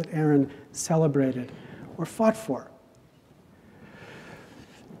values that Aaron celebrated or fought for.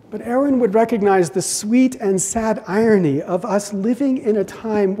 But Aaron would recognize the sweet and sad irony of us living in a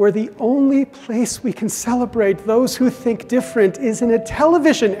time where the only place we can celebrate those who think different is in a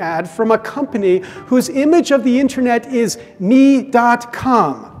television ad from a company whose image of the internet is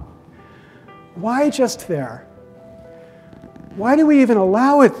me.com. Why just there? Why do we even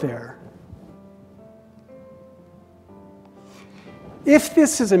allow it there? If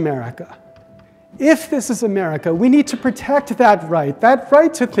this is America, we need to protect that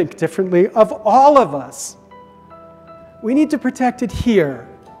right to think differently of all of us. We need to protect it here,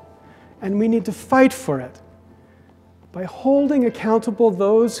 and we need to fight for it by holding accountable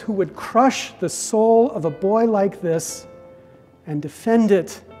those who would crush the soul of a boy like this and defend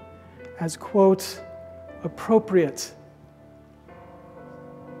it as, quote, appropriate.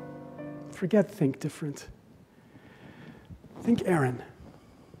 Forget think different. Think Aaron.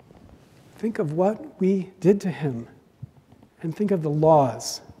 Think of what we did to him, and think of the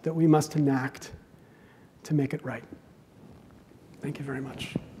laws that we must enact to make it right. Thank you very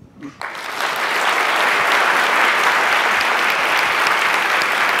much.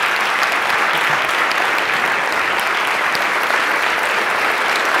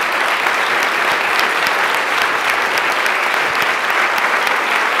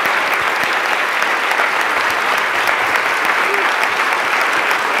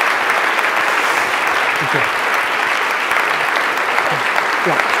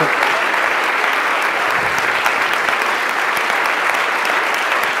 Yeah, sure.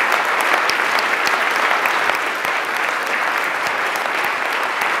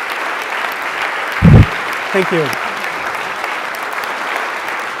 Thank you.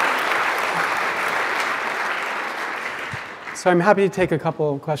 So I'm happy to take a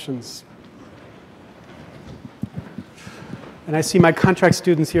couple of questions. And I see my contract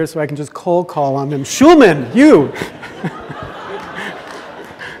students here, so I can just cold call on them. Schulman, you!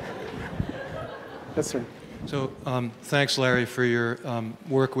 Yes, sir. So thanks, Larry, for your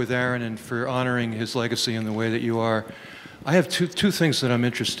work with Aaron and for honoring his legacy in the way that you are. I have two things that I'm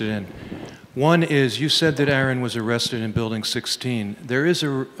interested in. One is, you said that Aaron was arrested in Building 16. There is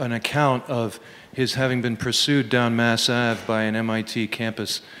an account of his having been pursued down Mass Ave by an MIT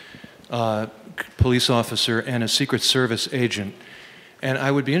campus police officer and a Secret Service agent. And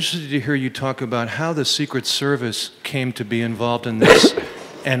I would be interested to hear you talk about how the Secret Service came to be involved in this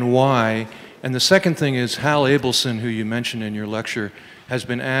and why. And the second thing is, Hal Abelson, who you mentioned in your lecture, has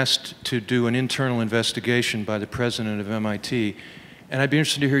been asked to do an internal investigation by the president of MIT. And I'd be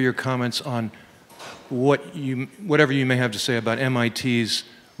interested to hear your comments on whatever you may have to say about MIT's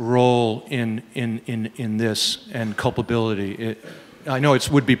role in this and culpability. I know it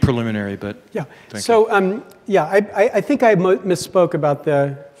would be preliminary, but yeah. Thank so you. Yeah, I think I misspoke about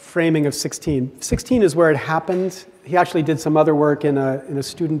the framing of 16. 16 is where it happened. He actually did some other work in a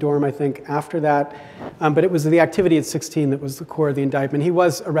student dorm, I think, after that. But it was the activity at 16 that was the core of the indictment. He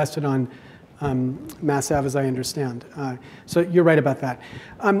was arrested on Mass Ave, as I understand. So you're right about that.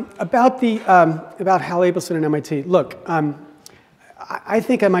 About Hal Abelson and MIT. Look, I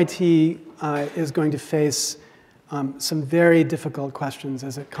think MIT is going to face some very difficult questions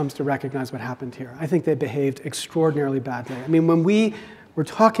as it comes to recognize what happened here. I think they behaved extraordinarily badly. I mean, when we were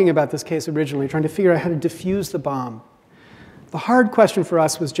talking about this case originally, trying to figure out how to defuse the bomb, the hard question for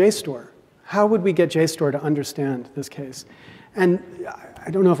us was JSTOR. How would we get JSTOR to understand this case? And I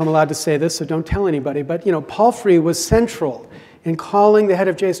don't know if I'm allowed to say this, so don't tell anybody, but Palfrey was central in calling the head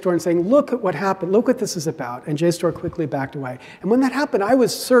of JSTOR and saying, look at what happened, look what this is about, and JSTOR quickly backed away. And when that happened, I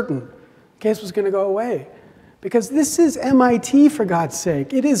was certain the case was going to go away. Because this is MIT, for God's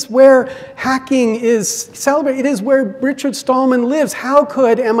sake. It is where hacking is celebrated. It is where Richard Stallman lives. How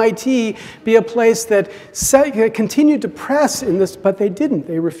could MIT be a place that continued to press in this, but they didn't.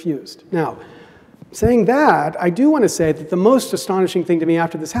 They refused. Now, saying that, I do want to say that the most astonishing thing to me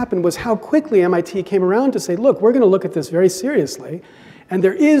after this happened was how quickly MIT came around to say, look, we're going to look at this very seriously, and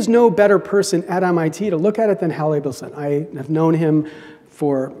there is no better person at MIT to look at it than Hal Abelson. I have known him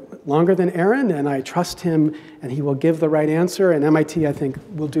for longer than Aaron, and I trust him, and he will give the right answer, and MIT, I think,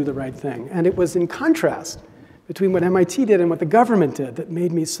 will do the right thing. And it was in contrast between what MIT did and what the government did that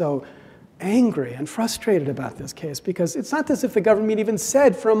made me so angry and frustrated about this case, because it's not as if the government even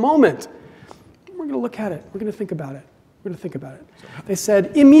said for a moment, we're going to look at it, we're going to think about it, we're going to think about it. They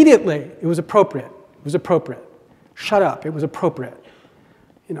said immediately, it was appropriate, it was appropriate. Shut up, it was appropriate.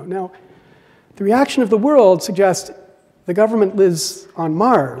 Now, the reaction of the world suggests the government lives on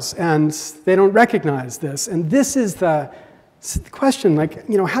Mars, and they don't recognize this. And this is the question, like,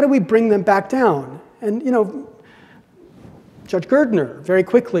 how do we bring them back down? And, Judge Girdner very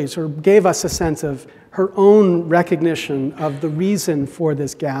quickly sort of gave us a sense of her own recognition of the reason for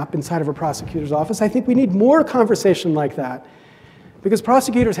this gap inside of a prosecutor's office. I think we need more conversation like that, because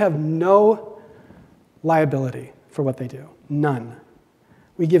prosecutors have no liability for what they do, none.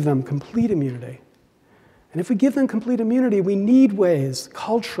 We give them complete immunity. And if we give them complete immunity, we need ways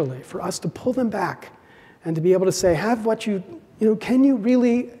culturally for us to pull them back and to be able to say, can you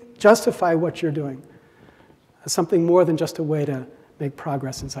really justify what you're doing as something more than just a way to make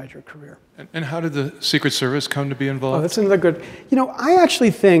progress inside your career. And how did the Secret Service come to be involved? Oh, that's another good. I actually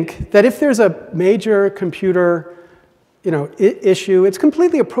think that if there's a major computer, issue, it's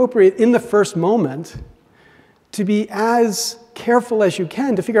completely appropriate in the first moment to be as careful as you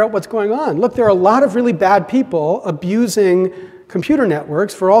can to figure out what's going on. Look, there are a lot of really bad people abusing computer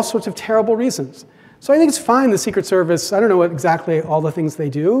networks for all sorts of terrible reasons. So I think it's fine the Secret Service, I don't know what exactly all the things they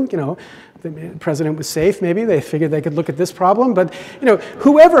do, the president was safe maybe, they figured they could look at this problem, but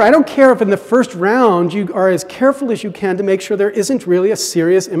whoever, I don't care if in the first round you are as careful as you can to make sure there isn't really a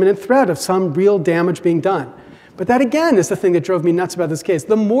serious imminent threat of some real damage being done. But that again is the thing that drove me nuts about this case.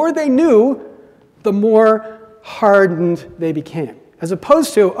 The more they knew, the more hardened they became. As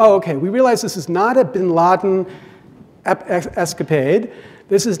opposed to, oh, okay, we realize this is not a bin Laden escapade.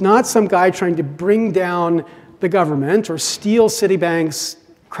 This is not some guy trying to bring down the government or steal Citibank's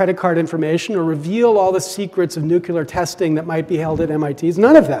credit card information or reveal all the secrets of nuclear testing that might be held at MIT. It's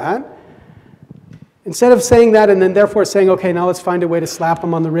none of that. Instead of saying that and then therefore saying, okay, now let's find a way to slap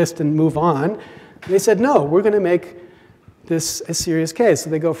him on the wrist and move on, they said, no, we're going to make this a serious case. So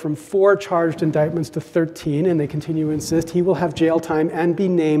they go from 4 charged indictments to 13, and they continue to insist he will have jail time and be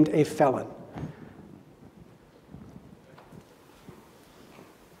named a felon.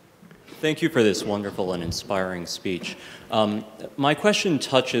 Thank you for this wonderful and inspiring speech. My question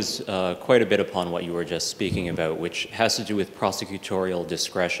touches quite a bit upon what you were just speaking about, which has to do with prosecutorial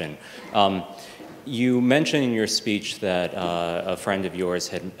discretion. You mentioned in your speech that a friend of yours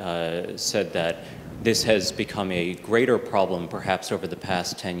had said that this has become a greater problem perhaps over the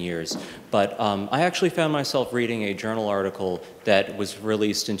past 10 years. But I actually found myself reading a journal article that was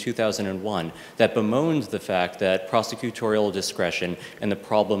released in 2001 that bemoaned the fact that prosecutorial discretion and the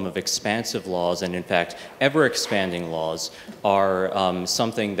problem of expansive laws, and in fact ever-expanding laws, are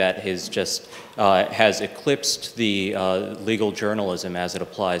something that is just has eclipsed the legal journalism as it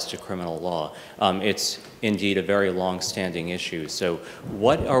applies to criminal law. It's indeed a very long-standing issue. So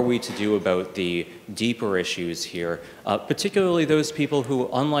what are we to do about the deeper issues here, particularly those people who,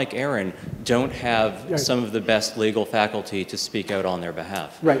 unlike Aaron, don't have some of the best legal faculty to speak out on their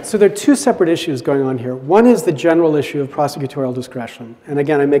behalf? Right. So there are 2 separate issues going on here. One is the general issue of prosecutorial discretion. And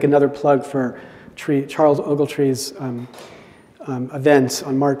again, I make another plug for Charles Ogletree's event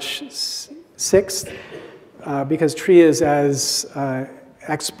on March 6th, because Tree is as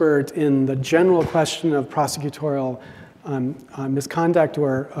expert in the general question of prosecutorial misconduct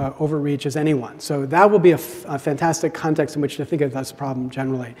or overreach as anyone. So that will be a fantastic context in which to think of this problem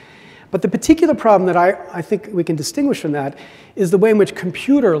generally. But the particular problem that I think we can distinguish from that is the way in which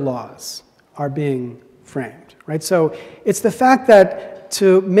computer laws are being framed, right? So it's the fact that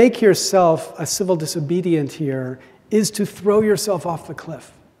to make yourself a civil disobedient here is to throw yourself off the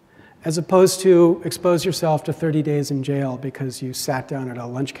cliff, as opposed to expose yourself to 30 days in jail because you sat down at a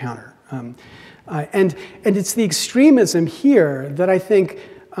lunch counter. And it's the extremism here that I think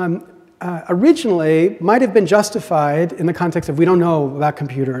originally might have been justified in the context of we don't know about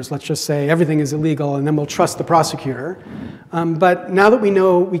computers, let's just say everything is illegal and then we'll trust the prosecutor. But now that we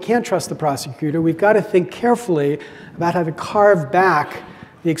know we can't trust the prosecutor, we've got to think carefully about how to carve back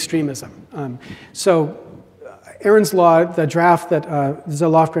the extremism. So Aaron's law, the draft that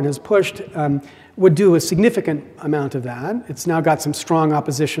Zell Lofgren has pushed, would do a significant amount of that. It's now got some strong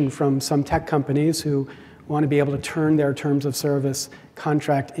opposition from some tech companies who want to be able to turn their terms of service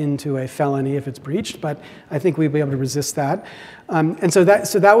contract into a felony if it's breached, but I think we'd be able to resist that. And so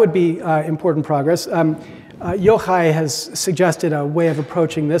that would be important progress. Yochai has suggested a way of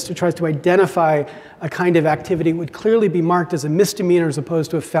approaching this to try to identify a kind of activity that would clearly be marked as a misdemeanor as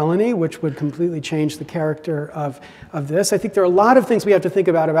opposed to a felony, which would completely change the character of this. I think there are a lot of things we have to think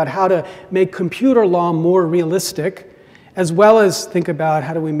about how to make computer law more realistic, as well as think about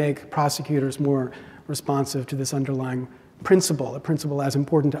how do we make prosecutors more responsive to this underlying principle, a principle as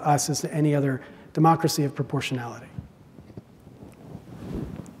important to us as to any other democracy of proportionality.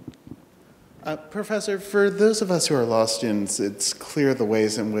 Professor, for those of us who are law students, it's clear the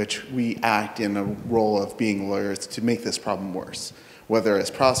ways in which we act in a role of being lawyers to make this problem worse, whether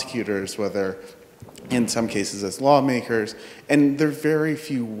as prosecutors, whether in some cases as lawmakers, and there are very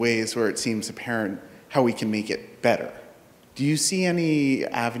few ways where it seems apparent how we can make it better. Do you see any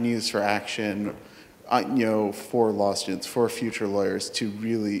avenues for action, for law students, for future lawyers to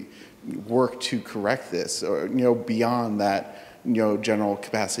really work to correct this, or beyond that, general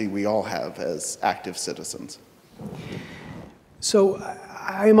capacity we all have as active citizens? So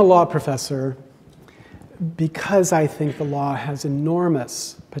I am a law professor because I think the law has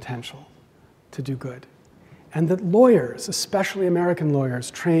enormous potential to do good. And that lawyers, especially American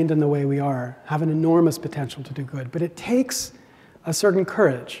lawyers, trained in the way we are, have an enormous potential to do good. But it takes a certain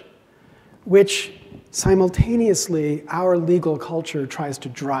courage, which simultaneously our legal culture tries to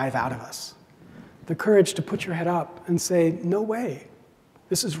drive out of us. The courage to put your head up and say, no way,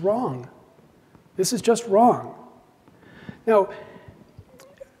 this is wrong. This is just wrong. Now,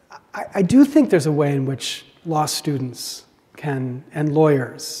 I do think there's a way in which law students and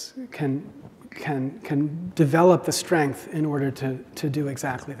lawyers can develop the strength in order to do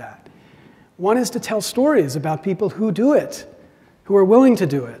exactly that. One is to tell stories about people who do it, who are willing to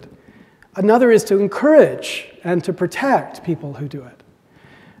do it. Another is to encourage and to protect people who do it.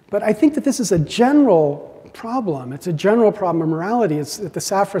 But I think that this is a general problem. It's a general problem of morality. It's at the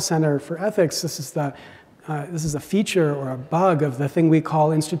Safra Center for Ethics. This is a feature or a bug of the thing we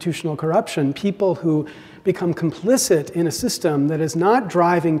call institutional corruption. People who become complicit in a system that is not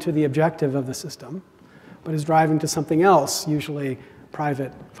driving to the objective of the system, but is driving to something else, usually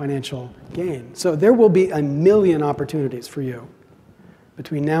private financial gain. So there will be a million opportunities for you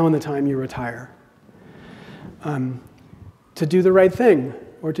between now and the time you retire to do the right thing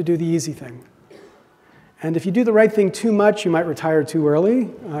or to do the easy thing. And if you do the right thing too much, you might retire too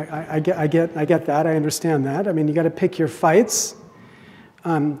early. I get that. I understand that. I mean, you got to pick your fights.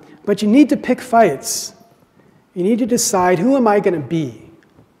 But you need to pick fights. You need to decide, who am I going to be?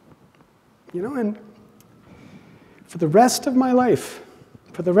 And for the rest of my life,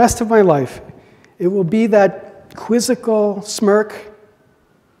 it will be that quizzical smirk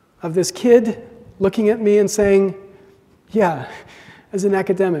of this kid looking at me and saying, yeah, as an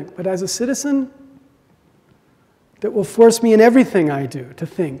academic, but as a citizen, that will force me in everything I do to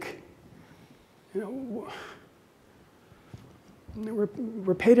think.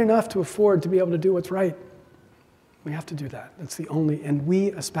 We're paid enough to afford to be able to do what's right. We have to do that. That's the only, and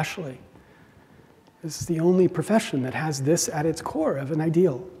we especially. This is the only profession that has this at its core of an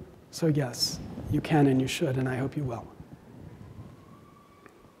ideal. So yes, you can and you should, and I hope you will.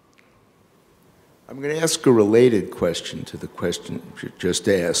 I'm going to ask a related question to the question you just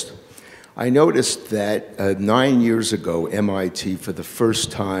asked. I noticed that 9 years ago, MIT, for the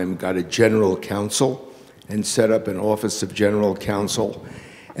first time, got a general counsel and set up an office of general counsel.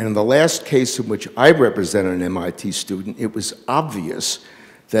 And in the last case in which I represented an MIT student, it was obvious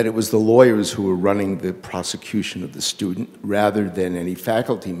that it was the lawyers who were running the prosecution of the student rather than any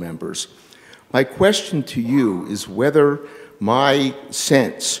faculty members. My question to you is whether my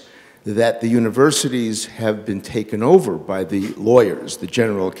sense that the universities have been taken over by the lawyers, the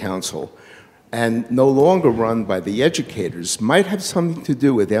general counsel, and no longer run by the educators might have something to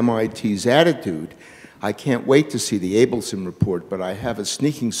do with MIT's attitude. I can't wait to see the Abelson report, but I have a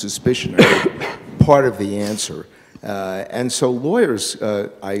sneaking suspicion of part of the answer. And so lawyers,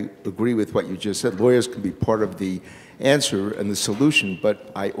 I agree with what you just said, lawyers can be part of the answer and the solution,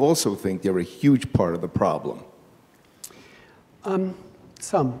 but I also think they're a huge part of the problem.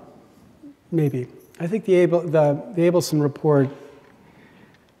 Some, maybe. I think the Abelson report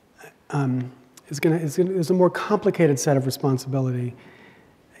is a more complicated set of responsibility.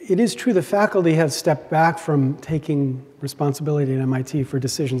 It is true the faculty have stepped back from taking responsibility at MIT for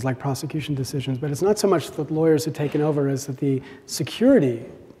decisions like prosecution decisions, but it's not so much that lawyers have taken over as that the security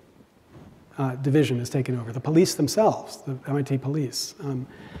division has taken over, the police themselves, the MIT police.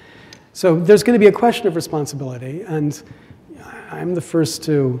 So there's going to be a question of responsibility, and I'm the first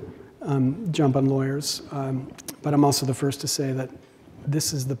to jump on lawyers, but I'm also the first to say that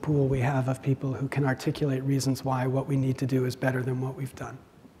this is the pool we have of people who can articulate reasons why what we need to do is better than what we've done.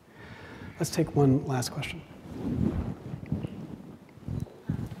 Let's take one last question.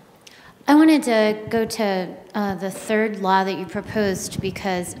 I wanted to go to the third law that you proposed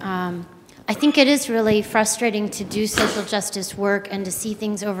because I think it is really frustrating to do social justice work and to see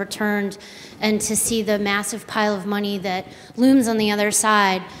things overturned and to see the massive pile of money that looms on the other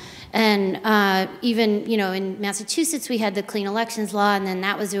side. And even, in Massachusetts, we had the clean elections law, and then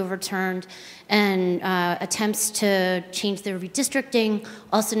that was overturned. And attempts to change the redistricting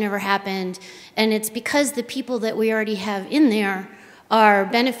also never happened. And it's because the people that we already have in there are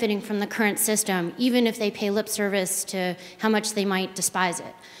benefiting from the current system, even if they pay lip service to how much they might despise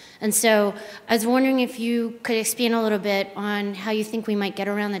it. And so I was wondering if you could expand a little bit on how you think we might get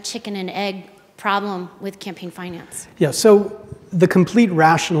around the chicken and egg problem with campaign finance? Yeah, so the complete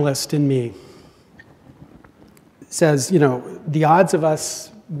rationalist in me says, the odds of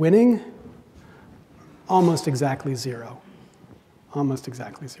us winning, almost exactly zero. Almost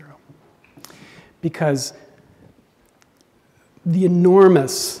exactly zero. Because the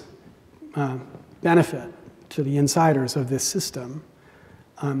enormous benefit to the insiders of this system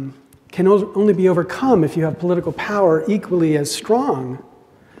can only be overcome if you have political power equally as strong.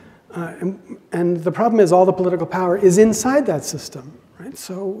 And the problem is all the political power is inside that system, right?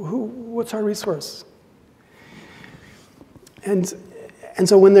 So what's our resource? And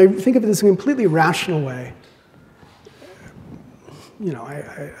so when they think of it as a completely rational way,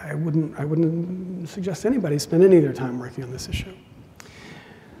 I wouldn't suggest anybody spend any of their time working on this issue.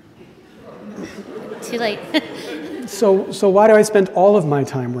 Too late. So why do I spend all of my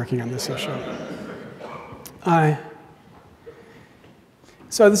time working on this issue?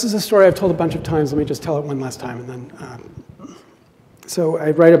 So this is a story I've told a bunch of times. Let me just tell it one last time, and then. So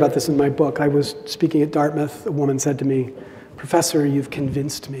I write about this in my book. I was speaking at Dartmouth. A woman said to me, "Professor, you've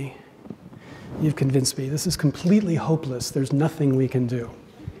convinced me. You've convinced me. This is completely hopeless. There's nothing we can do."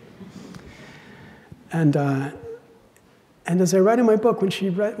 And as I write in my book, when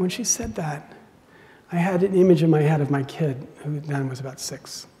she said that, I had an image in my head of my kid, who then was about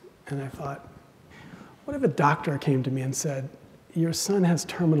 6. And I thought, what if a doctor came to me and said, "Your son has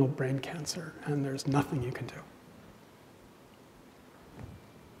terminal brain cancer, and there's nothing you can do"?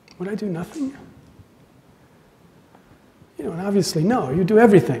 Would I do nothing? And obviously, no, you do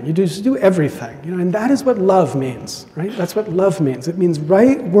everything. You just do everything. And that is what love means, right? That's what love means. It means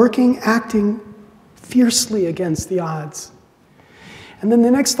working, acting fiercely against the odds. And then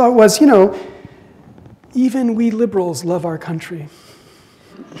the next thought was, even we liberals love our country.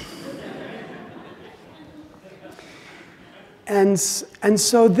 And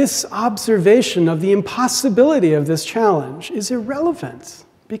so this observation of the impossibility of this challenge is irrelevant,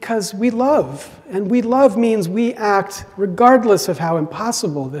 because we love, and we love means we act regardless of how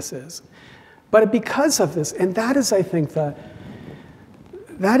impossible this is. But because of this, and that is, I think, that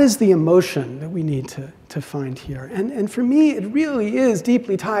is the emotion that we need to find here. And for me, it really is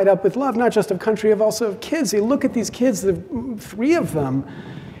deeply tied up with love, not just of country, of also of kids. You look at these kids, the 3 of them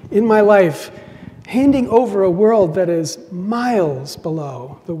in my life, handing over a world that is miles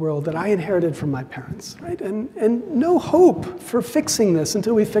below the world that I inherited from my parents, right? And no hope for fixing this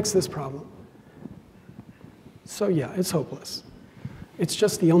until we fix this problem. So yeah, it's hopeless. It's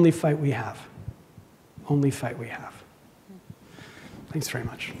just the only fight we have. Only fight we have. Thanks very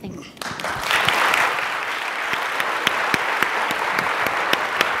much. Thanks.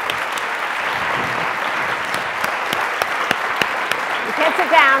 You can't sit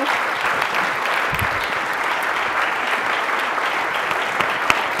down.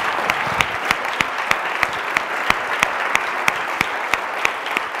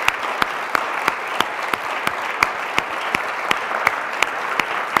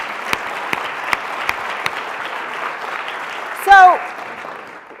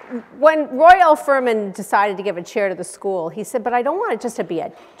 When Roy L. Furman decided to give a chair to the school, he said, but I don't want it just to be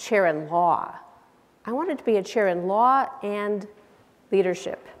a chair in law. I want it to be a chair in law and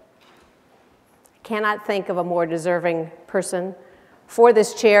leadership. I cannot think of a more deserving person for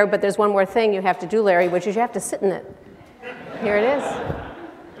this chair, but there's one more thing you have to do, Larry, which is you have to sit in it. Here it is.